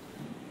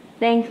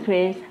 Thanks,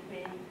 Kris.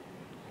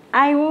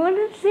 I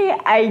wouldn't say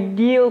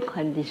ideal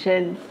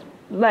conditions,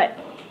 but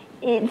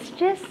it's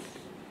just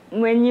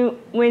when you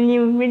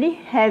really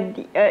have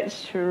the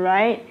urge to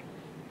write,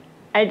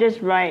 I just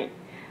write.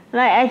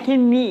 Like I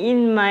can be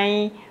in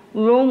my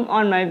room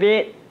on my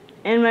bed,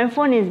 and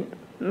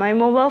my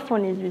mobile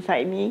phone is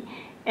beside me,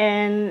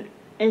 and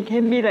it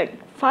can be like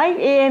 5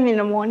 a.m. in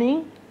the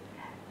morning,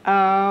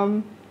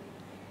 and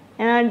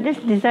I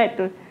just decide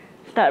to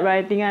start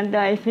writing until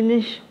I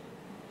finish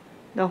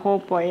the whole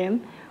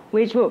poem,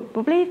 which would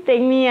probably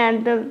take me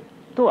until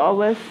 2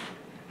 hours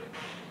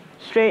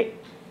straight.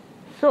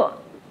 So,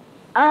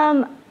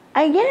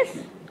 I guess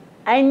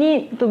I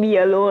need to be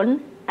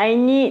alone. I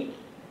need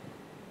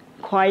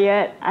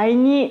quiet. I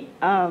need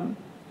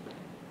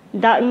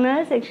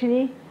darkness.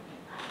 Actually,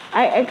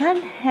 I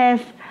can't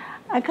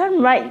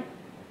write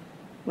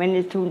when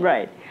it's too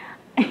bright.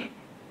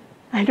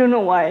 I don't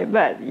know why,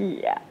 but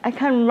yeah, I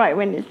can't write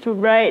when it's too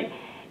bright,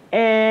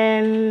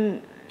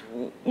 and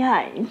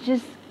yeah, it's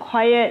just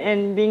quiet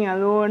and being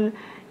alone,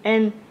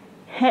 and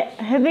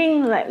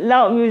having like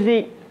loud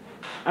music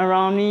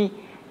around me,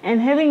 and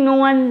having no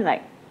one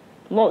like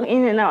walk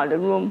in and out of the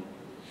room.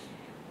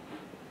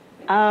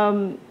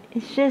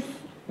 It's just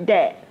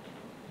that.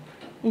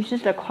 It's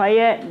just the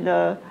quiet,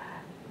 the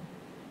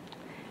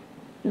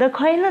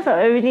quietness of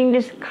everything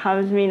just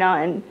calms me down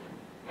and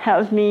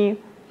helps me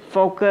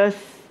focus.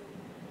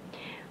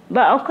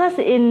 But of course,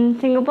 in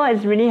Singapore,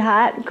 it's really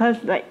hard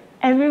because like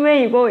everywhere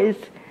you go is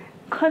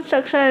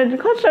construction.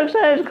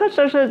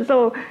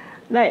 So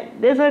like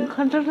there's a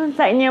construction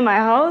site near my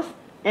house,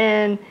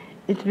 and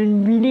it's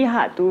been really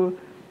hard to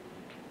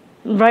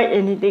write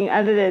anything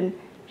other than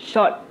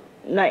short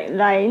like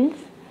lines.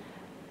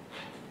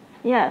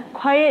 Yeah,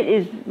 quiet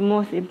is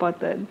most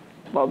important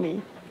for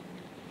me.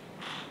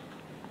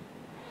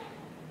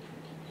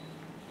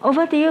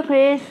 Over to you,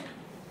 Kris.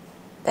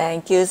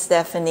 Thank you,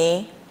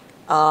 Stephanie.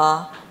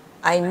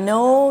 I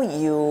know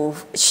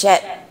you've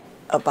shared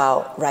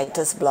about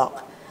writer's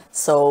block.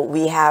 So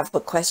we have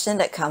a question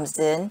that comes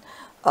in.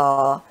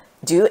 Do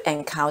you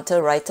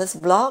encounter writer's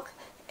block,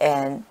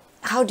 and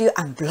how do you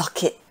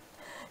unblock it?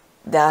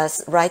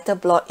 Does writer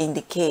block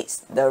indicates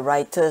the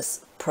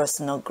writer's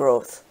personal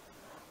growth?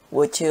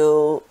 Would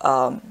you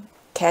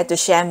care to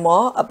share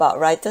more about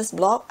writer's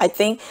block? I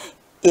think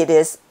it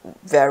is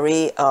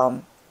very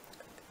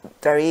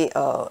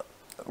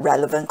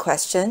relevant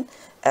question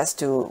as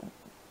to,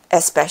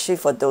 especially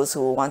for those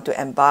who want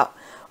to embark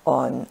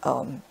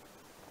on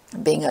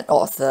being an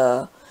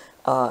author,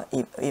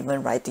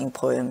 even writing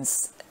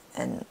poems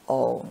and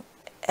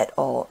at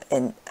all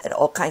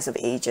kinds of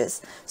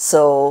ages.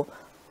 So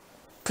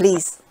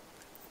please,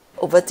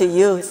 over to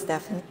you,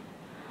 Stephanie.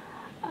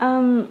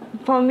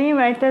 For me,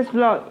 writer's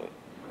block,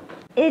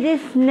 it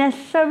is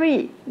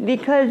necessary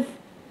because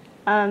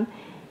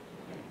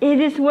it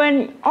is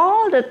when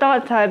all the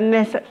thoughts are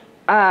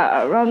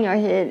around your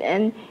head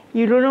and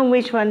you don't know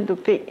which one to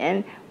pick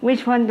and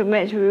which one to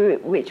match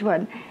with which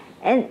one.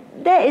 And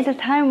that is a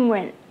time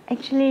when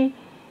actually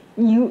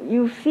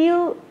you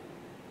feel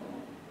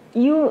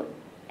you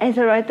as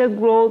a writer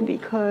grow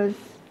because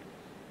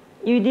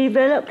you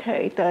develop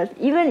characters,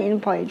 even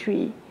in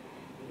poetry.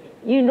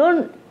 You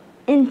don't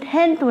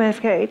intend to have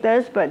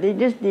characters, but they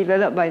just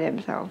develop by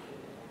themselves.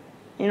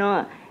 You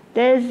know,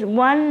 there's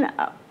one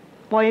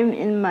poem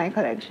in my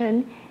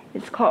collection.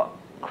 It's called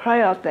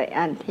Cry of the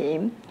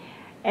Untamed.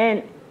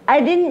 And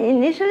I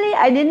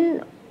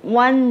didn't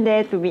want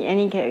there to be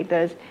any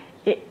characters.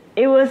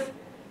 It was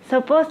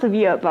supposed to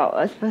be about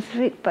a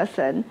specific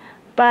person,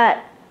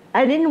 but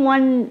I didn't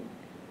want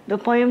the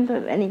poem to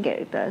have any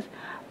characters.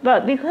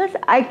 But because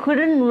I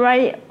couldn't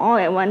write it all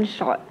at one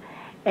shot,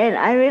 and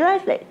I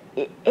realized that,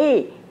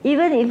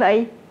 even if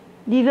I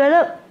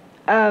develop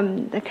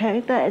the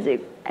character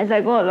as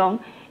I go along,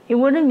 it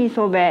wouldn't be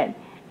so bad.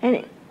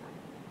 And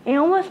it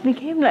almost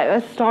became like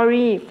a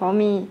story for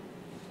me.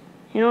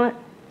 You know,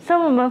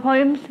 some of my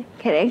poems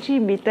can actually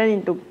be turned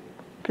into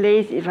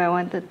plays if I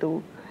wanted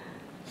to.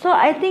 So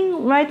I think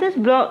writer's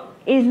block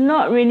is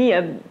not really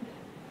a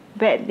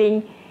bad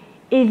thing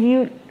if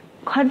you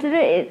consider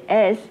it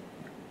as,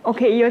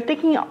 okay, you're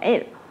taking out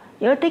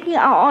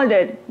all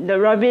the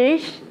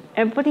rubbish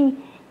and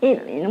putting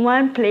it in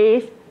one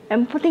place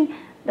and putting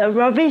the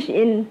rubbish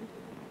in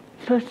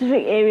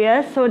specific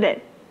areas so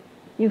that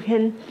you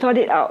can sort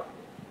it out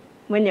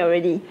when you're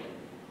ready.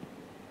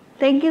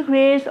 Thank you,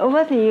 Kris.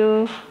 Over to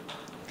you.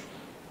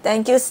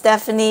 Thank you,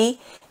 Stephanie.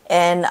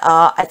 And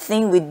I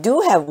think we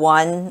do have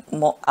one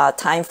more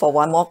time for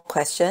one more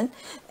question,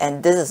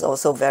 and this is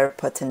also very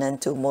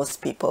pertinent to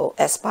most people,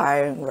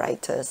 aspiring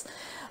writers.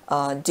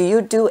 Do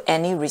you do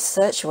any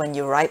research when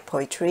you write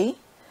poetry?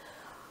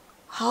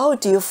 How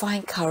do you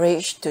find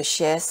courage to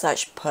share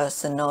such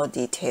personal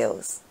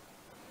details?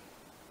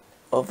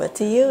 Over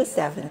to you,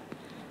 Stephanie.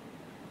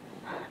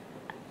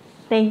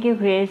 Thank you,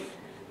 Kris.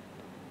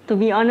 To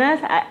be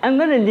honest, I'm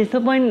going to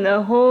disappoint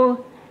the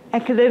whole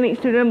academic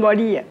student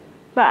body,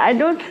 but I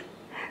don't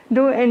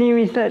do any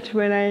research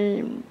when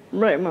I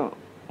write my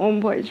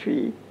own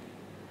poetry.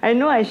 I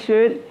know I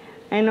should.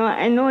 I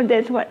know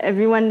that's what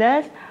everyone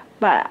does,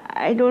 but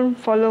I don't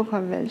follow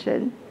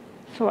convention,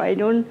 so I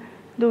don't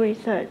do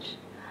research.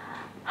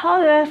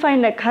 How do I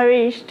find the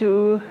courage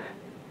to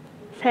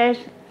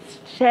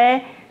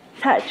share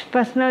such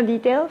personal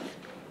details?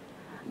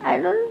 I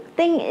don't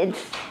think it's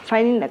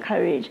finding the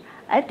courage.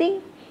 I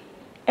think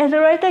as a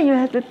writer, you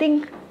have to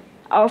think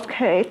of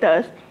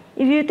characters.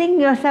 If you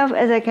think yourself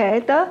as a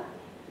character,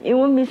 it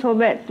won't be so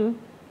bad to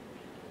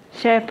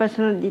share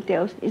personal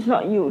details. It's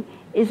not you.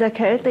 It's a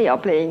character you're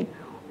playing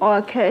or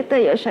a character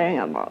you're sharing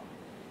about.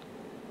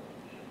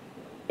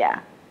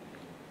 Yeah.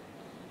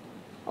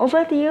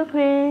 Over to you,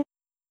 Kris.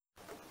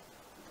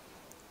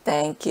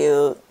 Thank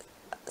you,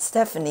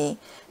 Stephanie.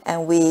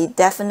 And we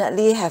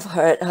definitely have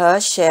heard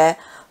her share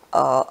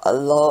a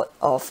lot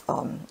of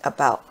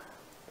about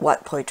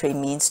what poetry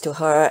means to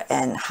her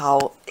and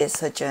how is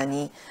her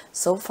journey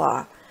so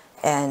far.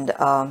 And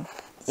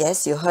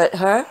yes, you heard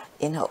her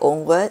in her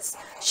own words.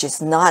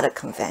 She's not a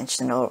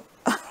conventional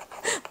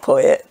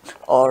poet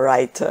or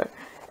writer.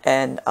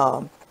 And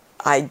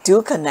I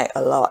do connect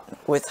a lot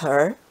with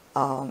her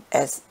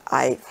as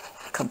I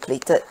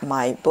completed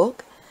my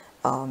book.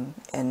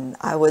 And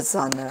I was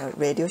on a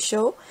radio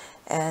show,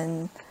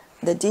 and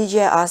the DJ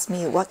asked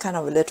me what kind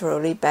of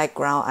literary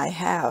background I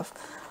have.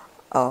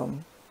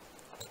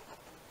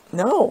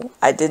 No,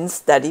 I didn't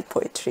study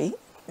poetry,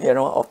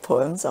 or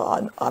poems,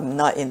 or I'm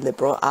not in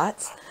liberal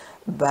arts,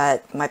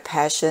 but my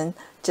passion,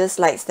 just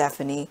like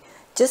Stephanie,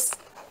 just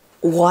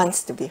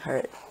wants to be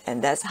heard,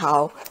 and that's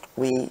how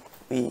we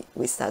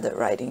started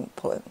writing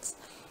poems.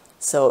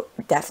 So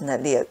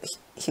definitely a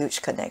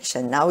huge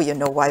connection. Now you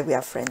know why we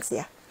are friends,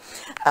 yeah.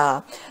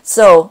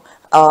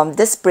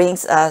 This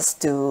brings us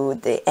to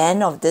the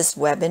end of this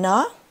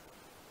webinar,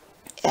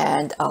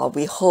 and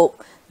we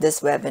hope this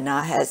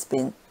webinar has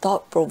been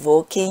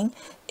thought-provoking,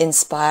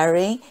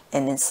 inspiring,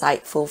 and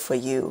insightful for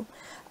you.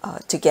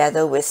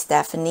 Together with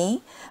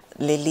Stephanie,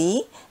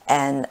 Lily,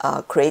 and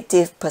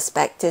Creative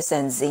Perspectives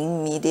and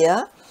Zing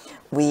Media,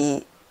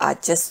 we are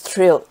just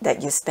thrilled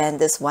that you spend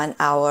this 1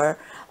 hour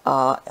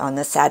on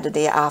a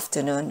Saturday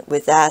afternoon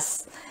with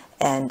us,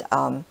 and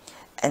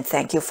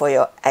thank you for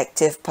your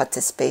active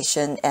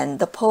participation and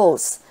the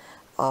polls.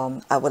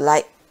 I would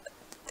like,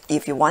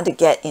 if you want to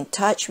get in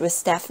touch with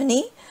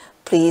Stephanie,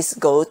 please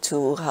go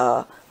to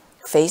her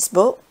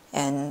Facebook,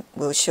 and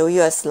we'll show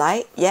you a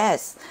slide.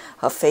 Yes,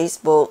 her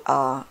Facebook,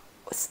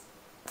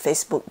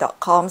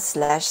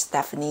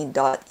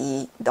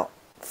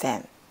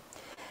 facebook.com/stephanie.e.fam.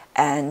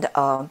 And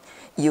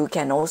you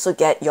can also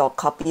get your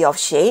copy of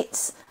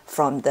Shades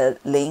from the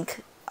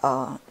link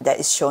that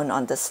is shown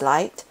on the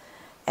slide,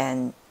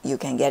 and you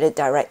can get it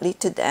directly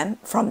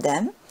from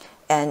them.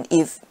 And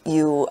if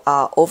you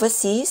are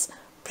overseas,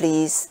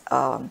 please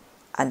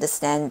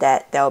understand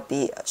that there will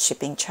be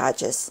shipping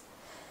charges.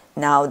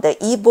 Now, the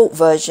ebook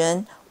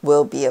version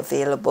will be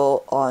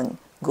available on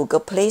Google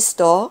Play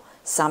Store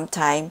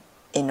sometime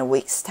in a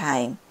week's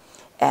time.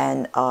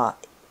 And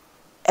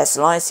as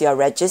long as you are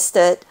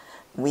registered,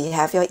 we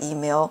have your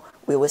email,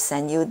 we will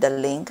send you the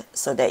link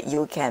so that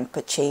you can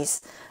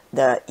purchase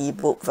the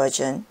ebook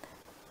version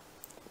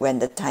when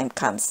the time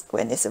comes,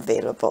 when it's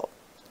available.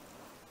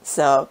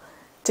 So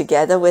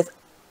together with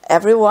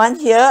everyone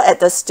here at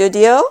the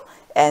studio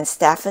and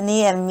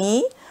Stephanie and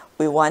me,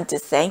 we want to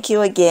thank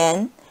you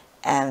again,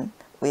 and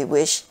we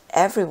wish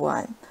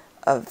everyone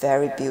a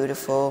very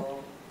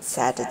beautiful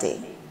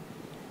Saturday.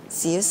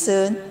 See you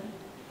soon.